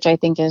person, which I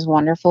think is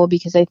wonderful,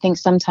 because I think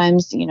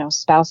sometimes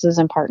spouses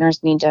and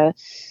partners need to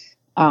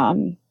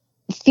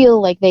feel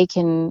like they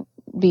can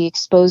be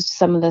exposed to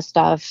some of this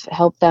stuff,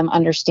 help them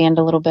understand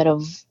a little bit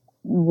of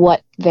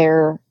what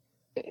their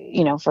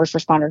first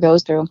responder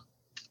goes through.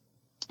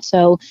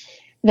 So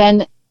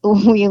then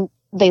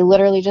they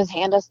literally just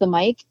hand us the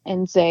mic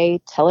and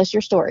say, tell us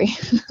your story.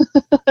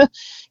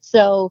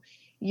 So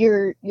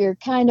you're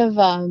kind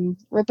of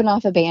ripping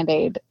off a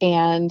Band-Aid,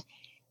 and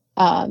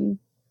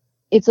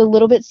it's a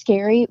little bit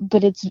scary,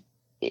 but it's,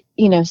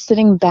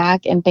 sitting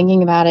back and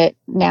thinking about it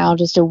now,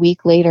 just a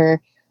week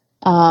later,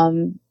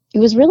 it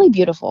was really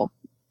beautiful.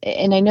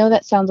 And I know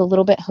that sounds a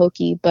little bit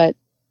hokey, but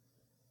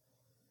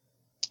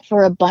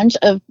for a bunch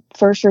of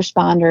first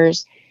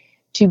responders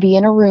to be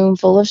in a room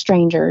full of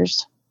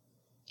strangers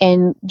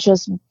and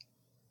just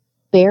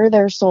bare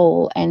their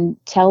soul and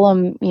tell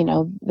them,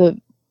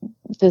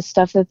 the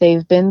stuff that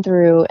they've been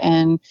through,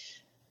 and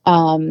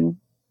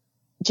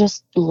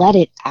just let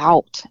it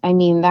out. I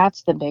mean,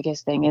 that's the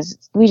biggest thing, is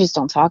we just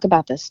don't talk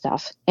about this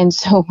stuff. And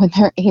so when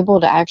they're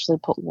able to actually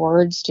put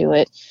words to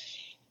it,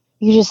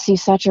 you just see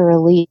such a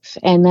relief.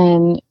 And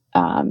then,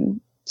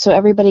 so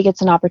everybody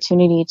gets an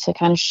opportunity to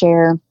kind of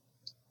share,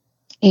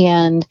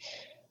 and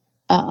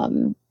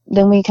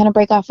then we kind of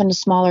break off into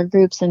smaller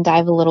groups and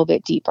dive a little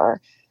bit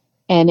deeper.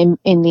 And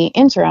in the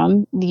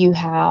interim, you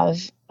have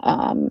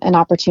an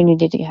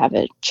opportunity to have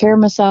a chair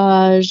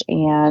massage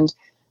and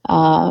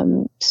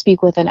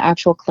speak with an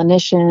actual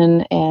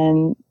clinician.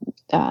 And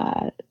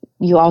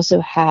you also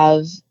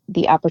have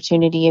the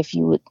opportunity, if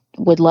you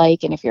would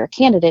like, and if you're a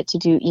candidate, to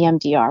do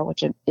EMDR,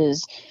 which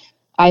is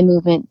eye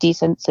movement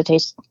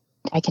desensitization.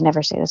 I can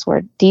never say this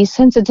word,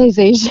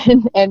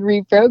 desensitization and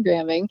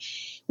reprogramming,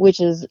 which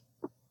is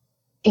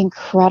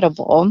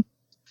incredible.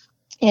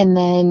 And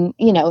then,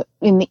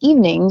 in the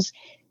evenings,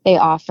 they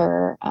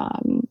offer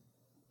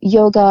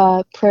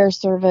yoga, prayer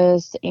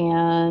service,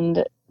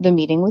 and the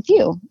meeting with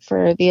you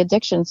for the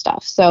addiction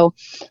stuff. So,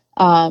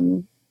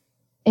 and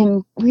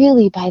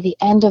really by the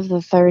end of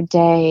the third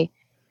day,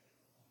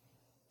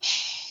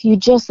 you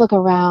just look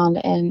around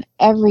and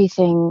everybody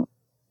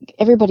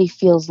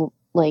feels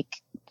like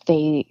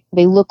they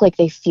look like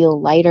they feel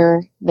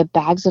lighter. The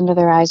bags under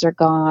their eyes are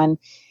gone.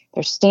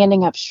 They're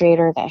standing up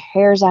straighter. The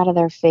hair's out of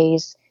their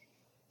face.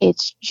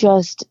 It's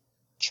just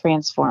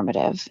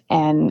transformative.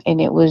 And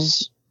it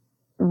was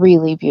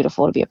really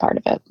beautiful to be a part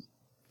of it.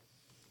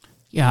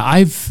 Yeah,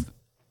 I've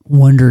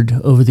wondered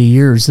over the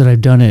years that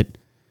I've done it,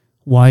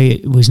 why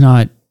it was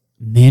not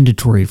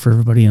mandatory for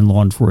everybody in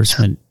law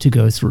enforcement to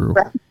go through.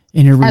 Right.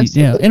 And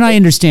and I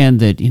understand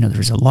that,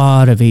 there's a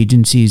lot of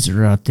agencies that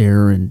are out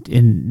there,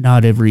 and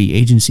not every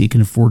agency can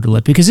afford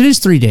to because it is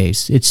 3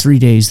 days. It's 3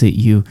 days that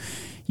you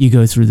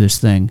go through this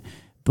thing.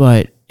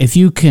 But if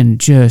you can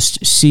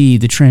just see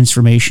the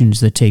transformations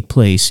that take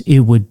place, it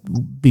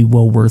would be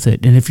well worth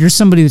it. And if you're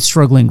somebody that's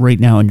struggling right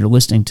now and you're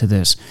listening to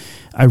this,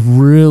 I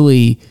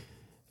really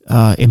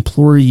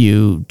implore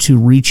you to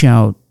reach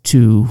out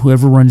to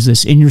whoever runs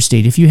this in your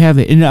state, if you have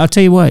it. And I'll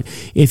tell you what,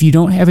 if you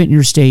don't have it in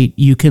your state,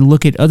 you can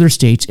look at other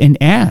states and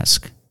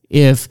ask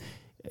if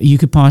you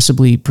could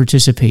possibly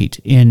participate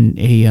in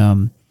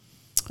a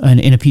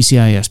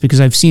PCIS,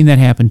 because I've seen that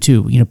happen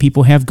too.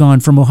 People have gone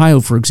from Ohio,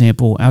 for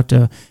example, out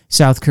to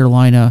South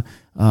Carolina,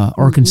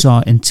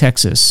 Arkansas, and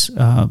Texas,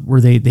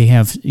 where they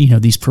have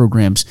these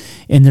programs,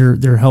 and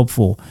they're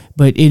helpful.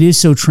 But it is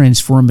so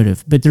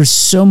transformative. But there's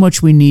so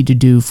much we need to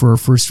do for our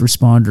first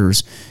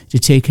responders to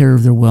take care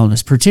of their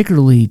wellness,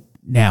 particularly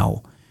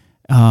now.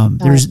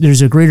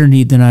 There's a greater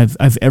need than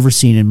I've ever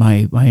seen in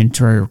my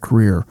entire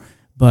career.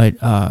 But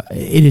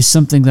it is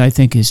something that I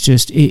think is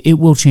just it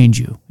will change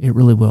you. It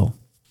really will.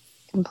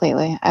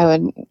 Completely. I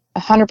would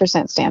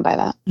 100% stand by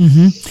that.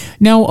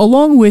 Mm-hmm. Now,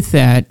 along with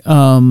that,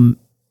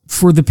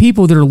 for the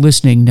people that are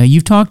listening, now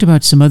you've talked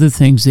about some other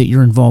things that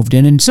you're involved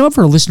in, and some of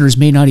our listeners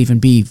may not even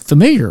be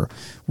familiar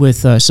with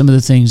some of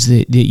the things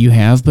that you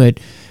have, but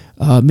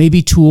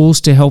maybe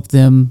tools to help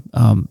them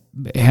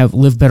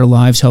live better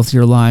lives,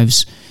 healthier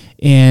lives,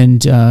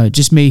 and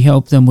just may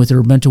help them with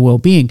their mental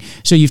well-being.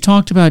 So you've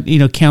talked about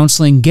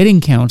counseling,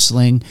 getting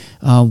counseling,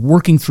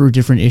 working through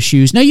different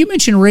issues. Now you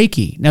mentioned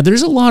Reiki. Now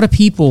there's a lot of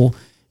people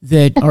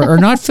that are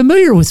not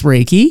familiar with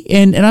Reiki,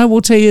 and I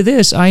will tell you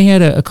this. I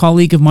had a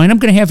colleague of mine. I'm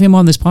going to have him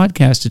on this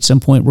podcast at some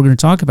point. We're going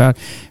to talk about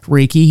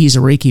Reiki. He's a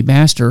Reiki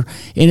master,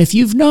 and if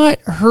you've not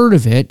heard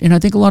of it, and I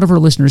think a lot of our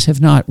listeners have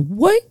not,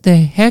 what the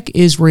heck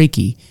is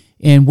Reiki,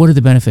 and what are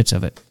the benefits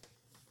of it?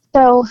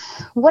 So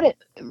what it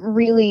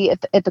really,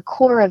 at the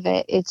core of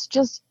it, it's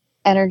just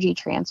energy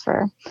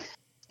transfer.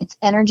 It's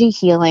energy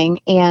healing.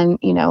 And,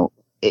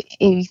 if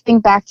you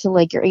think back to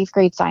like your 8th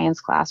grade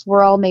science class,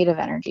 we're all made of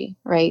energy,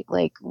 right?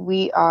 Like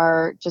we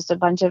are just a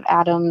bunch of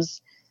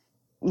atoms,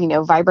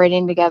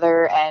 vibrating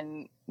together,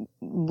 and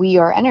we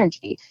are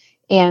energy.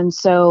 And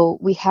so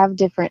we have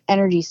different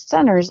energy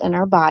centers in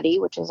our body,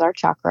 which is our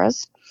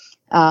chakras.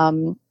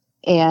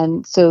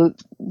 And so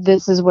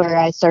this is where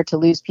I start to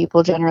lose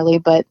people generally,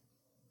 but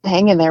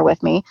hang in there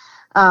with me.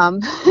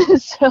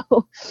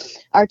 So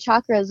our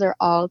chakras are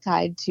all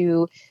tied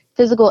to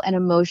physical and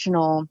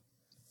emotional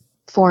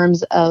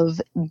forms of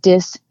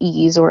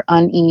dis-ease or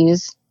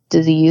unease,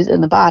 disease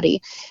in the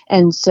body.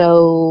 And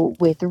so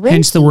with Reiki,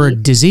 hence the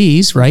word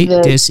disease, right?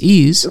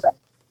 Dis-ease.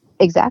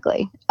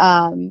 Exactly.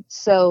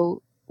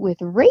 So with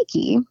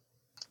Reiki,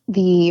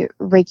 the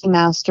Reiki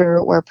master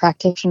or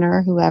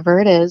practitioner, whoever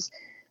it is,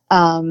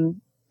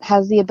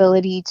 has the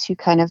ability to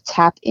kind of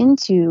tap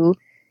into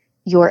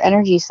your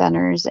energy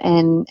centers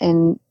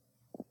and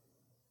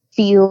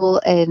feel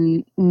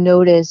and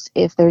notice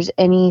if there's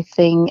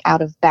anything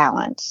out of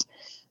balance.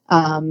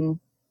 And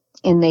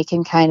they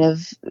can kind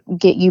of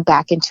get you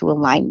back into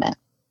alignment.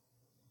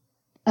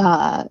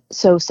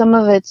 So some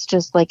of it's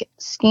just like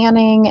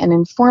scanning and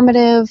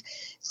informative.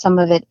 Some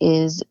of it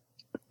is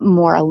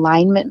more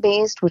alignment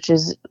based, which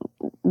is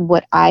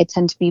what I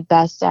tend to be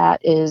best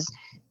at, is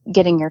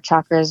getting your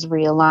chakras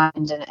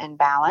realigned and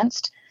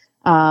balanced.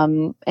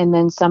 And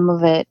then some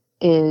of it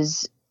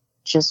is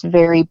just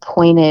very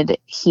pointed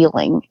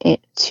healing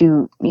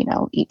to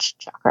each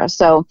chakra.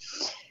 So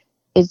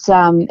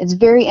it's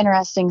very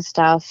interesting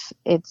stuff.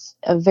 It's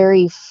a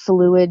very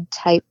fluid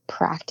type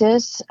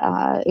practice.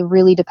 It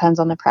really depends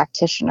on the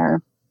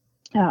practitioner,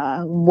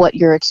 what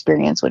your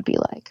experience would be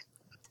like.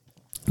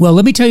 Well,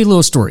 let me tell you a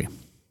little story.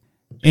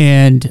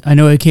 And I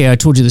know, okay, I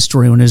told you the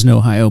story when I was in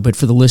Ohio, but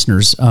for the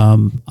listeners,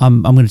 I'm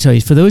going to tell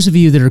you, for those of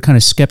you that are kind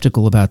of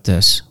skeptical about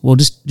this, well,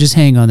 just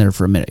hang on there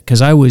for a minute,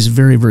 because I was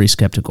very, very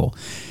skeptical.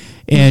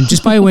 And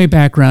just by way of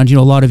background,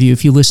 a lot of you,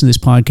 if you listen to this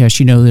podcast,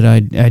 you know that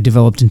I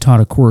developed and taught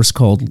a course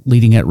called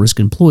Leading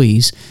at-Risk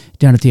Employees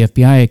down at the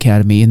FBI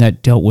Academy, and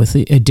that dealt with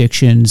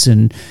addictions.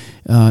 And,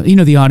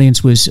 the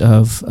audience was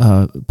of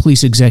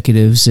police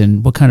executives,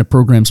 and what kind of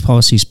programs,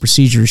 policies,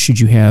 procedures should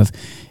you have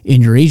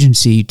in your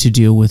agency to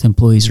deal with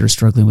employees that are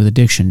struggling with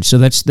addiction. So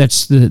that's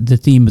the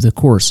theme of the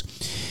course.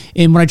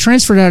 And when I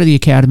transferred out of the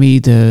academy,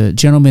 the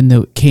gentleman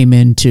that came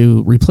in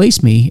to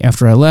replace me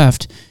after I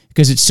left,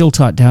 because it's still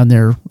taught down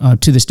there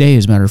to this day,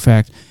 as a matter of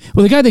fact.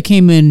 Well, the guy that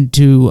came in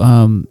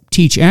to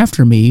teach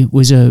after me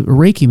was a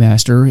Reiki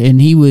master,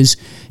 and he was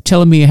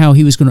telling me how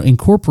he was going to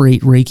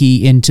incorporate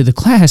Reiki into the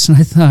class, and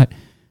I thought,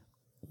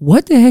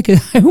 what the heck?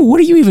 What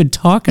are you even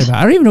talking about?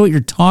 I don't even know what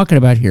you're talking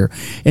about here.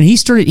 And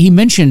he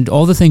mentioned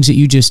all the things that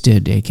you just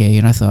did, AK,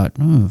 and I thought,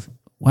 oh,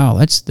 wow,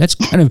 that's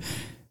kind of,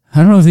 I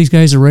don't know if these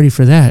guys are ready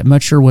for that. I'm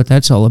not sure what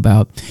that's all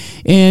about.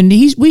 And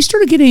we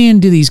started getting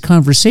into these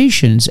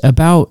conversations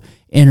about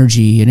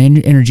energy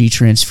and energy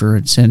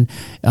transference, and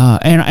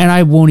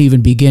I won't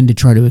even begin to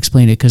try to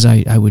explain it, because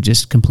I would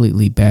just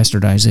completely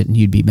bastardize it, and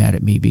you'd be mad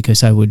at me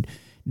because I would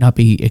not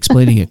be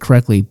explaining it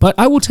correctly. But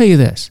I will tell you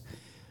this,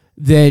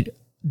 that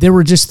there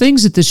were just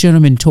things that this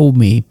gentleman told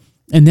me,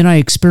 and then I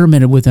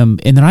experimented with them,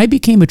 and then I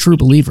became a true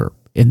believer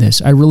in this.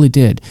 I really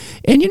did.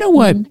 And you know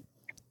what?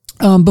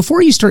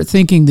 Before you start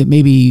thinking that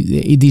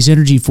maybe these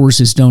energy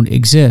forces don't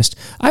exist,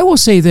 I will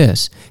say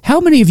this. How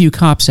many of you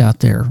cops out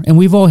there, and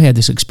we've all had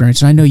this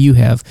experience, and I know you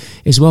have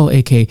as well,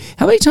 AK,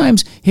 how many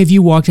times have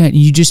you walked out and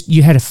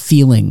you had a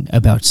feeling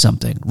about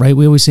something, right?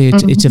 We always say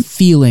it's a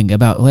feeling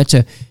about,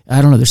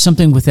 I don't know, there's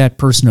something with that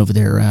person over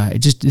there.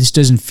 This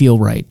doesn't feel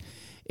right.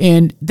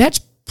 And that's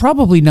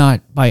probably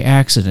not by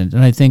accident.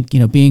 And I think,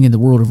 being in the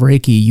world of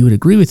Reiki, you would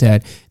agree with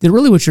that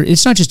really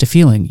it's not just a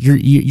feeling.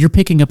 You're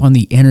picking up on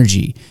the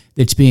energy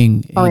that's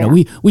being,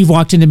 we've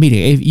walked into a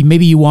meeting.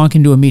 Maybe you walk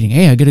into a meeting.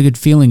 Hey, I get a good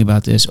feeling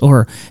about this.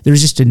 Or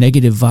there's just a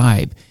negative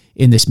vibe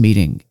in this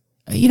meeting.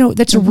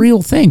 That's a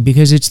real thing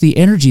because it's the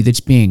energy that's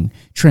being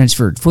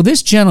transferred. For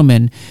this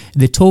gentleman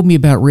that told me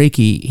about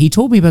Reiki, he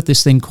told me about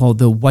this thing called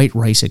the white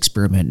rice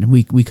experiment. And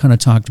we kind of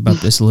talked about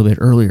this a little bit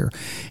earlier.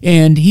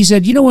 And he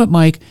said, you know what,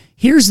 Mike,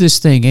 here's this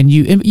thing. And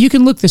you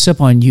can look this up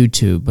on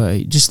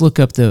YouTube. Just look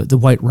up the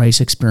white rice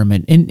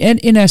experiment. And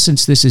in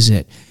essence, this is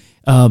it.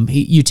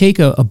 You take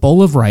a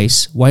bowl of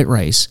rice, white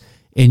rice,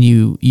 and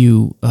you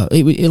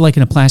like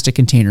in a plastic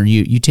container,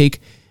 you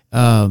take...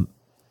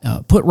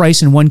 put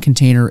rice in one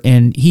container,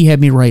 and he had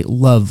me write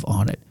love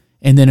on it.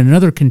 And then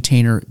another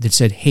container that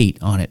said hate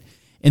on it.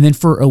 And then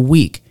for a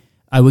week,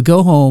 I would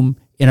go home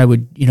and I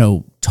would,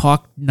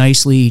 talk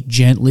nicely,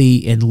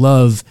 gently, and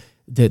love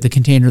the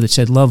container that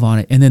said love on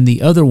it. And then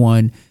the other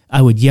one,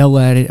 I would yell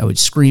at it, I would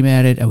scream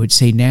at it, I would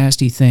say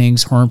nasty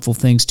things, harmful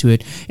things to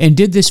it, and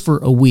did this for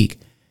a week.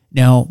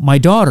 Now, my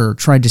daughter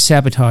tried to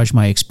sabotage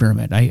my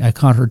experiment. I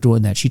caught her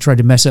doing that. She tried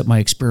to mess up my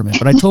experiment.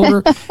 But I told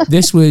her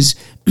this was,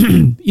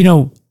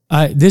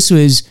 this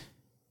was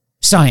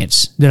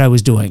science that I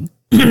was doing,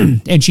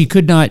 and she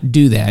could not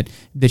do that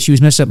she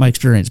was messing up my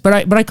experience.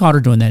 But I caught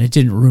her doing that. It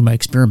didn't ruin my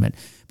experiment.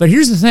 But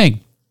here's the thing.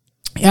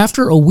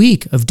 After a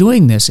week of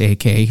doing this,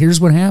 AK, here's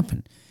what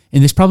happened.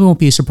 And this probably won't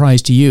be a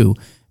surprise to you,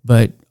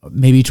 but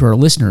maybe to our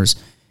listeners,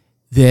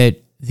 that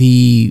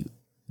the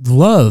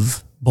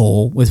love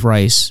bowl with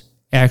rice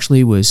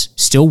actually was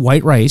still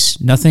white rice.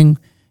 Nothing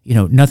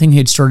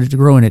had started to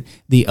grow in it.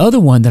 The other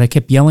one that I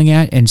kept yelling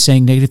at and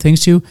saying negative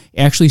things to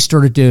actually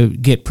started to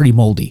get pretty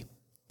moldy.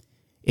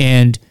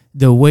 And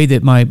the way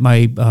that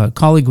my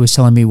colleague was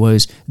telling me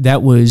was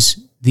that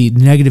was the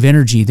negative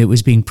energy that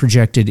was being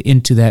projected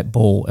into that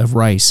bowl of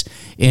rice.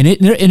 And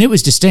it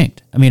was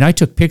distinct. I mean, I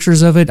took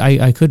pictures of it.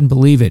 I couldn't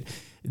believe it,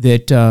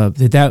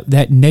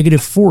 that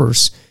negative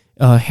force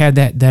had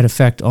that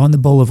effect on the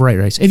bowl of white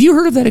rice. Have you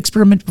heard of that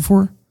experiment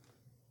before?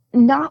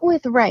 Not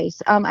with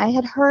rice. I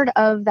had heard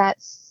of that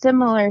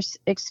similar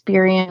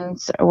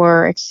experience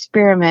or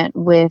experiment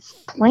with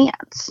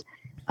plants.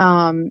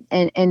 And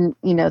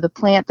the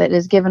plant that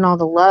is given all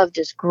the love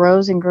just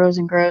grows and grows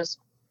and grows,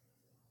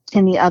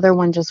 and the other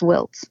one just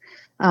wilts.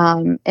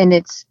 And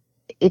it's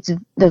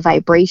the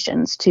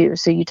vibrations too.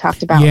 So you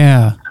talked about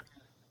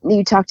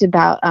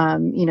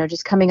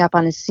just coming up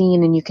on a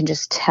scene, and you can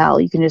just tell,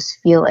 you can just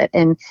feel it.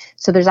 And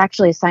so there's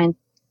actually a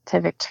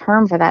scientific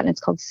term for that, and it's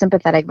called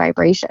sympathetic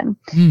vibration,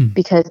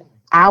 because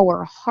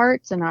our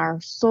hearts and our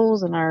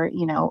souls and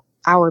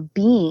our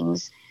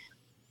beings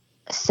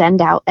send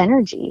out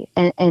energy.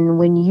 And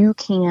when you're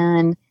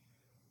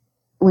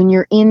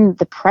in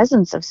the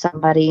presence of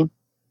somebody,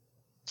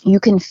 you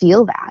can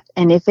feel that.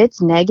 And if it's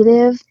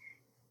negative,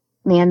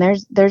 man,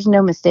 there's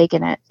no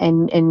mistaking it.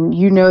 And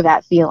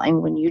that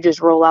feeling when you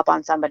just roll up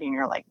on somebody and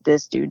you're like,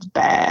 this dude's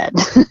bad.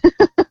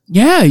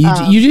 Yeah,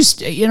 you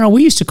just,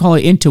 we used to call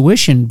it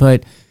intuition,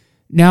 but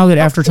now that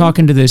after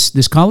talking to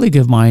this colleague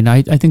of mine,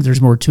 I think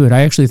there's more to it.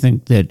 I actually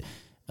think that,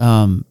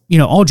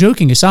 all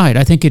joking aside,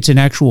 I think it's an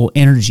actual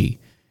energy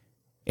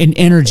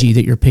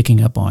that you're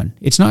picking up on.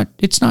 It's not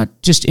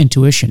just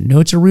intuition. No,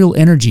 it's a real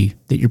energy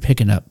that you're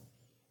picking up.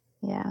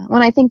 Yeah.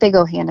 Well, I think they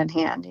go hand in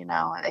hand,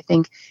 I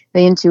think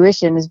the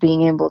intuition is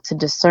being able to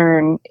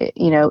discern,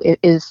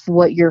 if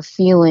what you're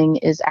feeling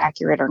is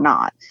accurate or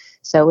not.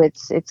 So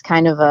it's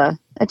kind of a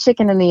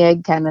chicken and the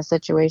egg kind of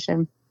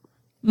situation.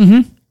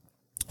 Mm-hmm.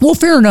 Well,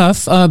 fair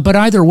enough. But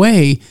either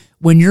way,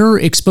 when you're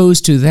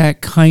exposed to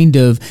that kind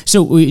of,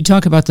 so we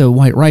talk about the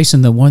white rice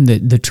and the one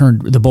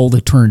the bowl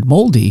that turned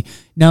moldy.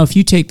 Now, if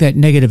you take that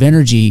negative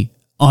energy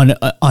on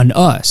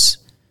us,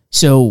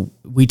 so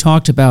we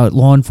talked about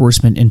law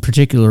enforcement in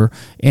particular,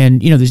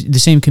 and the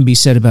same can be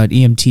said about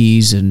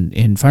EMTs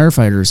and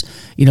firefighters.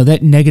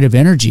 That negative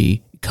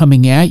energy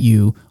coming at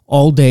you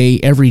all day,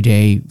 every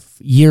day,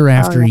 year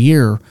after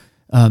year.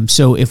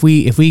 So if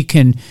we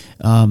can,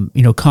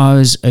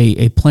 cause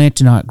a plant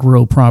to not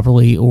grow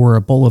properly or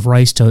a bowl of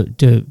rice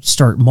to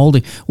start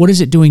molding, what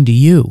is it doing to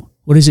you?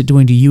 What is it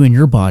doing to you and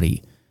your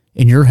body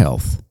and your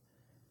health?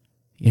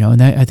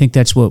 And I think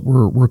that's what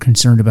we're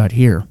concerned about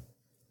here.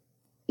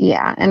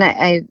 Yeah. And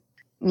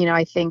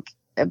I think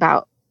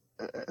about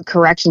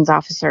corrections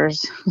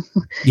officers,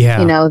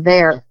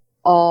 they're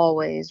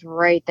always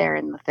right there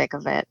in the thick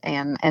of it,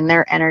 and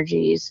their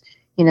energies,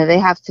 they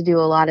have to do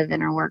a lot of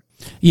inner work.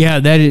 Yeah,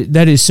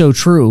 that is so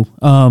true.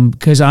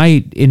 Because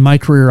in my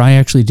career, I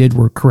actually did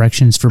work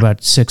corrections for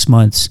about 6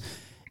 months,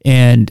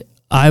 and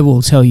I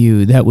will tell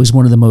you that was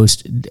one of the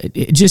most,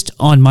 just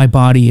on my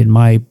body and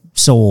my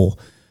soul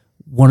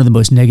one of the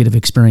most negative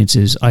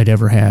experiences I'd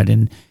ever had.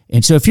 And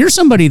so if you're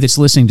somebody that's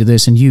listening to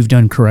this and you've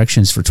done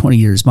corrections for 20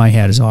 years, my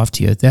hat is off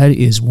to you. That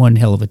is one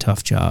hell of a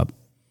tough job.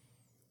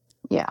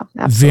 Yeah,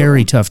 absolutely.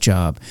 Very tough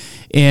job.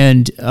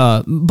 And,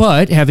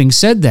 but having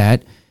said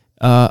that,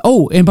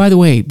 and by the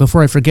way,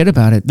 before I forget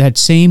about it, that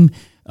same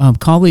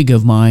colleague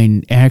of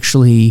mine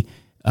actually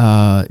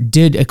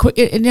did a quick.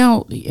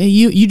 Now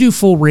you do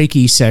full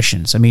Reiki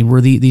sessions. I mean,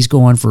 where these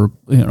go on for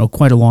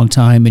quite a long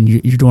time, and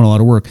you're doing a lot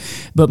of work.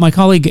 But my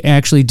colleague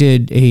actually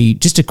did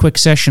just a quick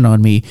session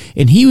on me,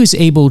 and he was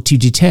able to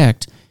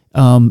detect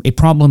a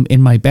problem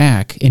in my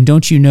back. And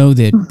don't you know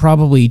that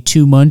probably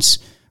 2 months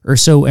or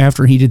so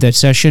after he did that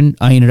session,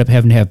 I ended up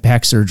having to have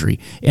back surgery,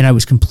 and I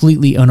was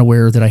completely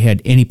unaware that I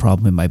had any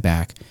problem in my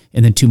back.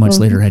 And then 2 months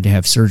later, I had to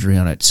have surgery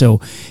on it. So,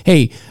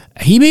 hey,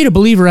 he made a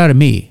believer out of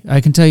me.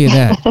 I can tell you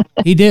that.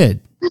 He did.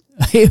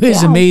 It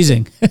was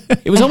amazing.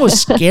 It was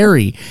almost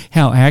scary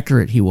how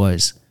accurate he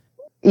was.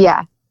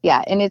 Yeah.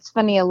 Yeah. And it's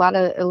funny. A lot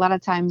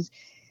of times,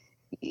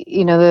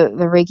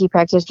 the Reiki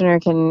practitioner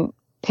can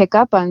pick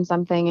up on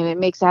something and it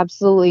makes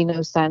absolutely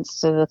no sense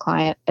to the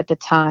client at the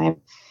time.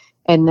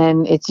 And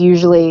then it's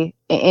usually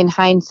in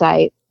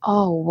hindsight,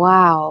 oh,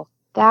 wow,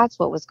 that's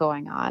what was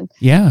going on.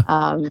 Yeah.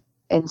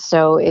 And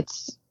so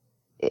it's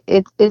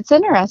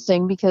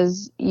interesting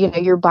because,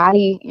 your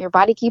body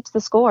keeps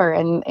the score,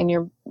 and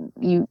you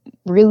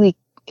really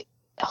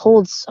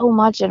hold so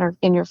much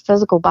in your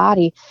physical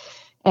body,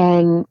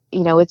 and,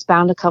 it's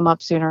bound to come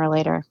up sooner or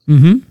later.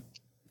 Mm-hmm.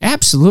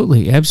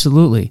 Absolutely.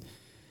 Absolutely.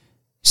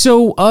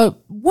 So,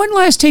 one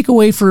last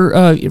takeaway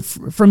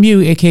from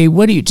you, AK.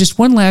 Just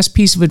one last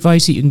piece of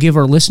advice that you can give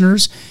our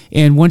listeners,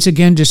 and once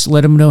again, just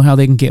let them know how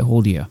they can get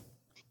hold of you.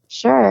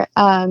 Sure.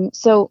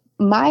 So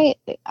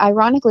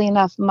ironically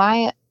enough,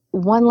 my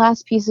one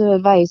last piece of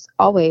advice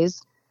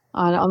always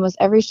on almost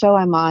every show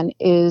I'm on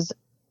is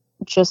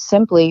just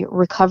simply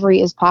recovery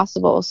is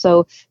possible.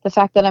 So the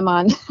fact that I'm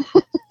on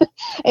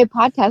a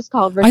podcast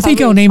called Recovery I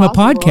think I'll name a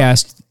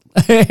podcast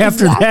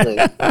after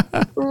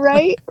that.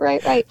 Right.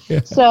 Yeah.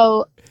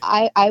 So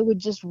I would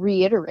just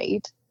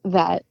reiterate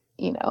that,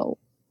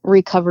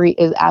 recovery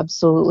is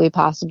absolutely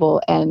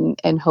possible, and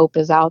hope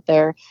is out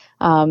there.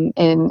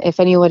 And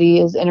if anybody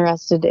is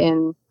interested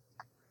in,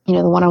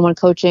 the one-on-one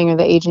coaching or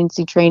the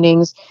agency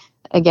trainings,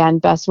 again,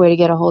 best way to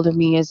get a hold of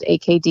me is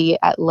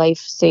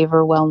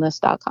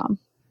akd@lifesaverwellness.com.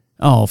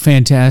 Oh,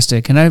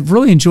 fantastic. And I've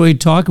really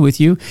enjoyed talking with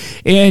you.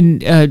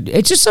 And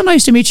it's just so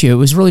nice to meet you. It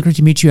was really great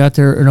to meet you out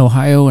there in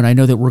Ohio. And I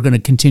know that we're going to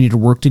continue to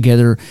work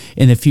together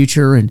in the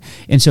future. And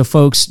so,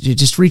 folks,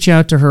 just reach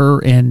out to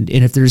her. And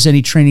if there's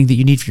any training that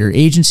you need for your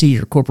agency,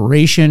 your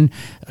corporation,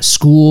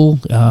 school,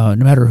 no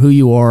matter who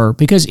you are,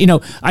 because,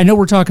 I know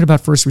we're talking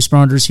about first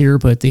responders here,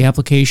 but the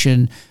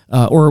application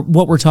or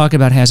what we're talking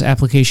about has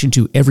application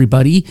to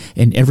everybody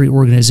and every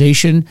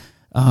organization.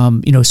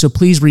 So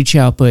please reach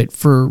out, but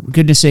for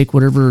goodness sake,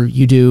 whatever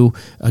you do,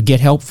 get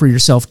help for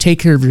yourself, take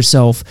care of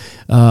yourself.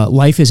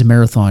 Life is a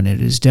marathon.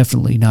 It is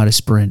definitely not a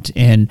sprint.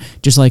 And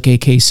just like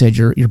AK said,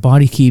 your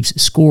body keeps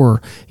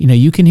score.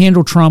 You can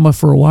handle trauma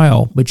for a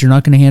while, but you're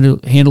not going to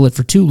handle it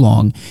for too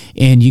long.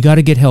 And you got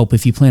to get help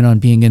if you plan on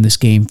being in this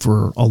game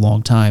for a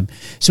long time.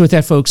 So with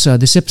that, folks,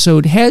 this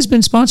episode has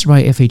been sponsored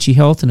by FHE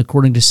Health. And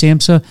according to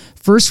SAMHSA,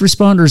 first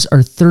responders are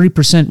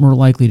 30% more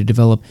likely to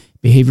develop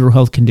behavioral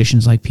health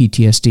conditions like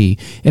PTSD.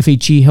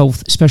 FHE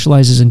Health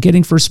specializes in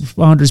getting first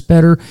responders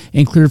better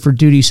and cleared for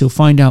duty, so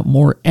find out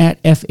more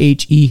at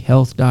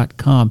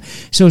FHEhealth.com.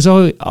 So as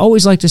I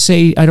always like to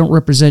say, I don't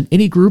represent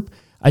any group.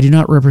 I do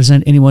not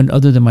represent anyone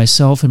other than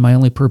myself, and my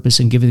only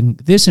purpose in giving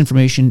this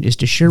information is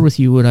to share with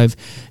you what I've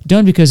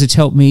done because it's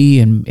helped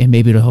me and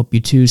maybe it'll help you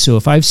too. So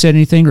if I've said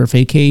anything or if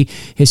AK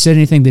has said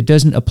anything that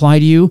doesn't apply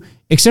to you,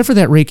 except for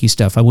that Reiki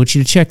stuff, I want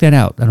you to check that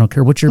out. I don't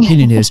care what your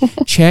opinion is.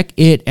 Check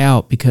it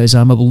out because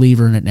I'm a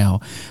believer in it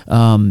now.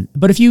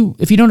 But if you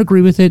don't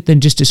agree with it,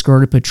 then just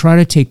discard it. But try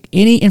to take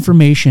any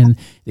information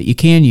that you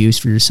can use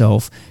for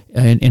yourself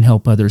and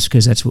help others,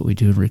 because that's what we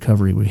do in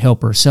recovery. We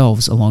help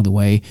ourselves along the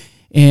way,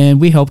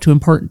 and we help to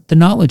impart the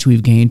knowledge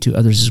we've gained to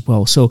others as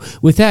well. So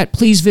with that,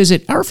 please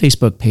visit our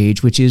Facebook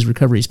page, which is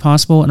Recovery is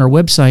Possible, and our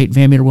website,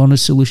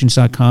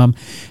 VanMeterWellnessSolutions.com.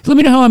 Let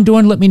me know how I'm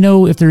doing. Let me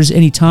know if there's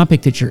any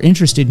topic that you're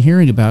interested in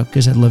hearing about,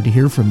 because I'd love to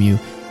hear from you.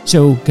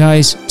 So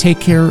guys, take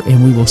care,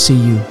 and we will see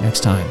you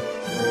next time.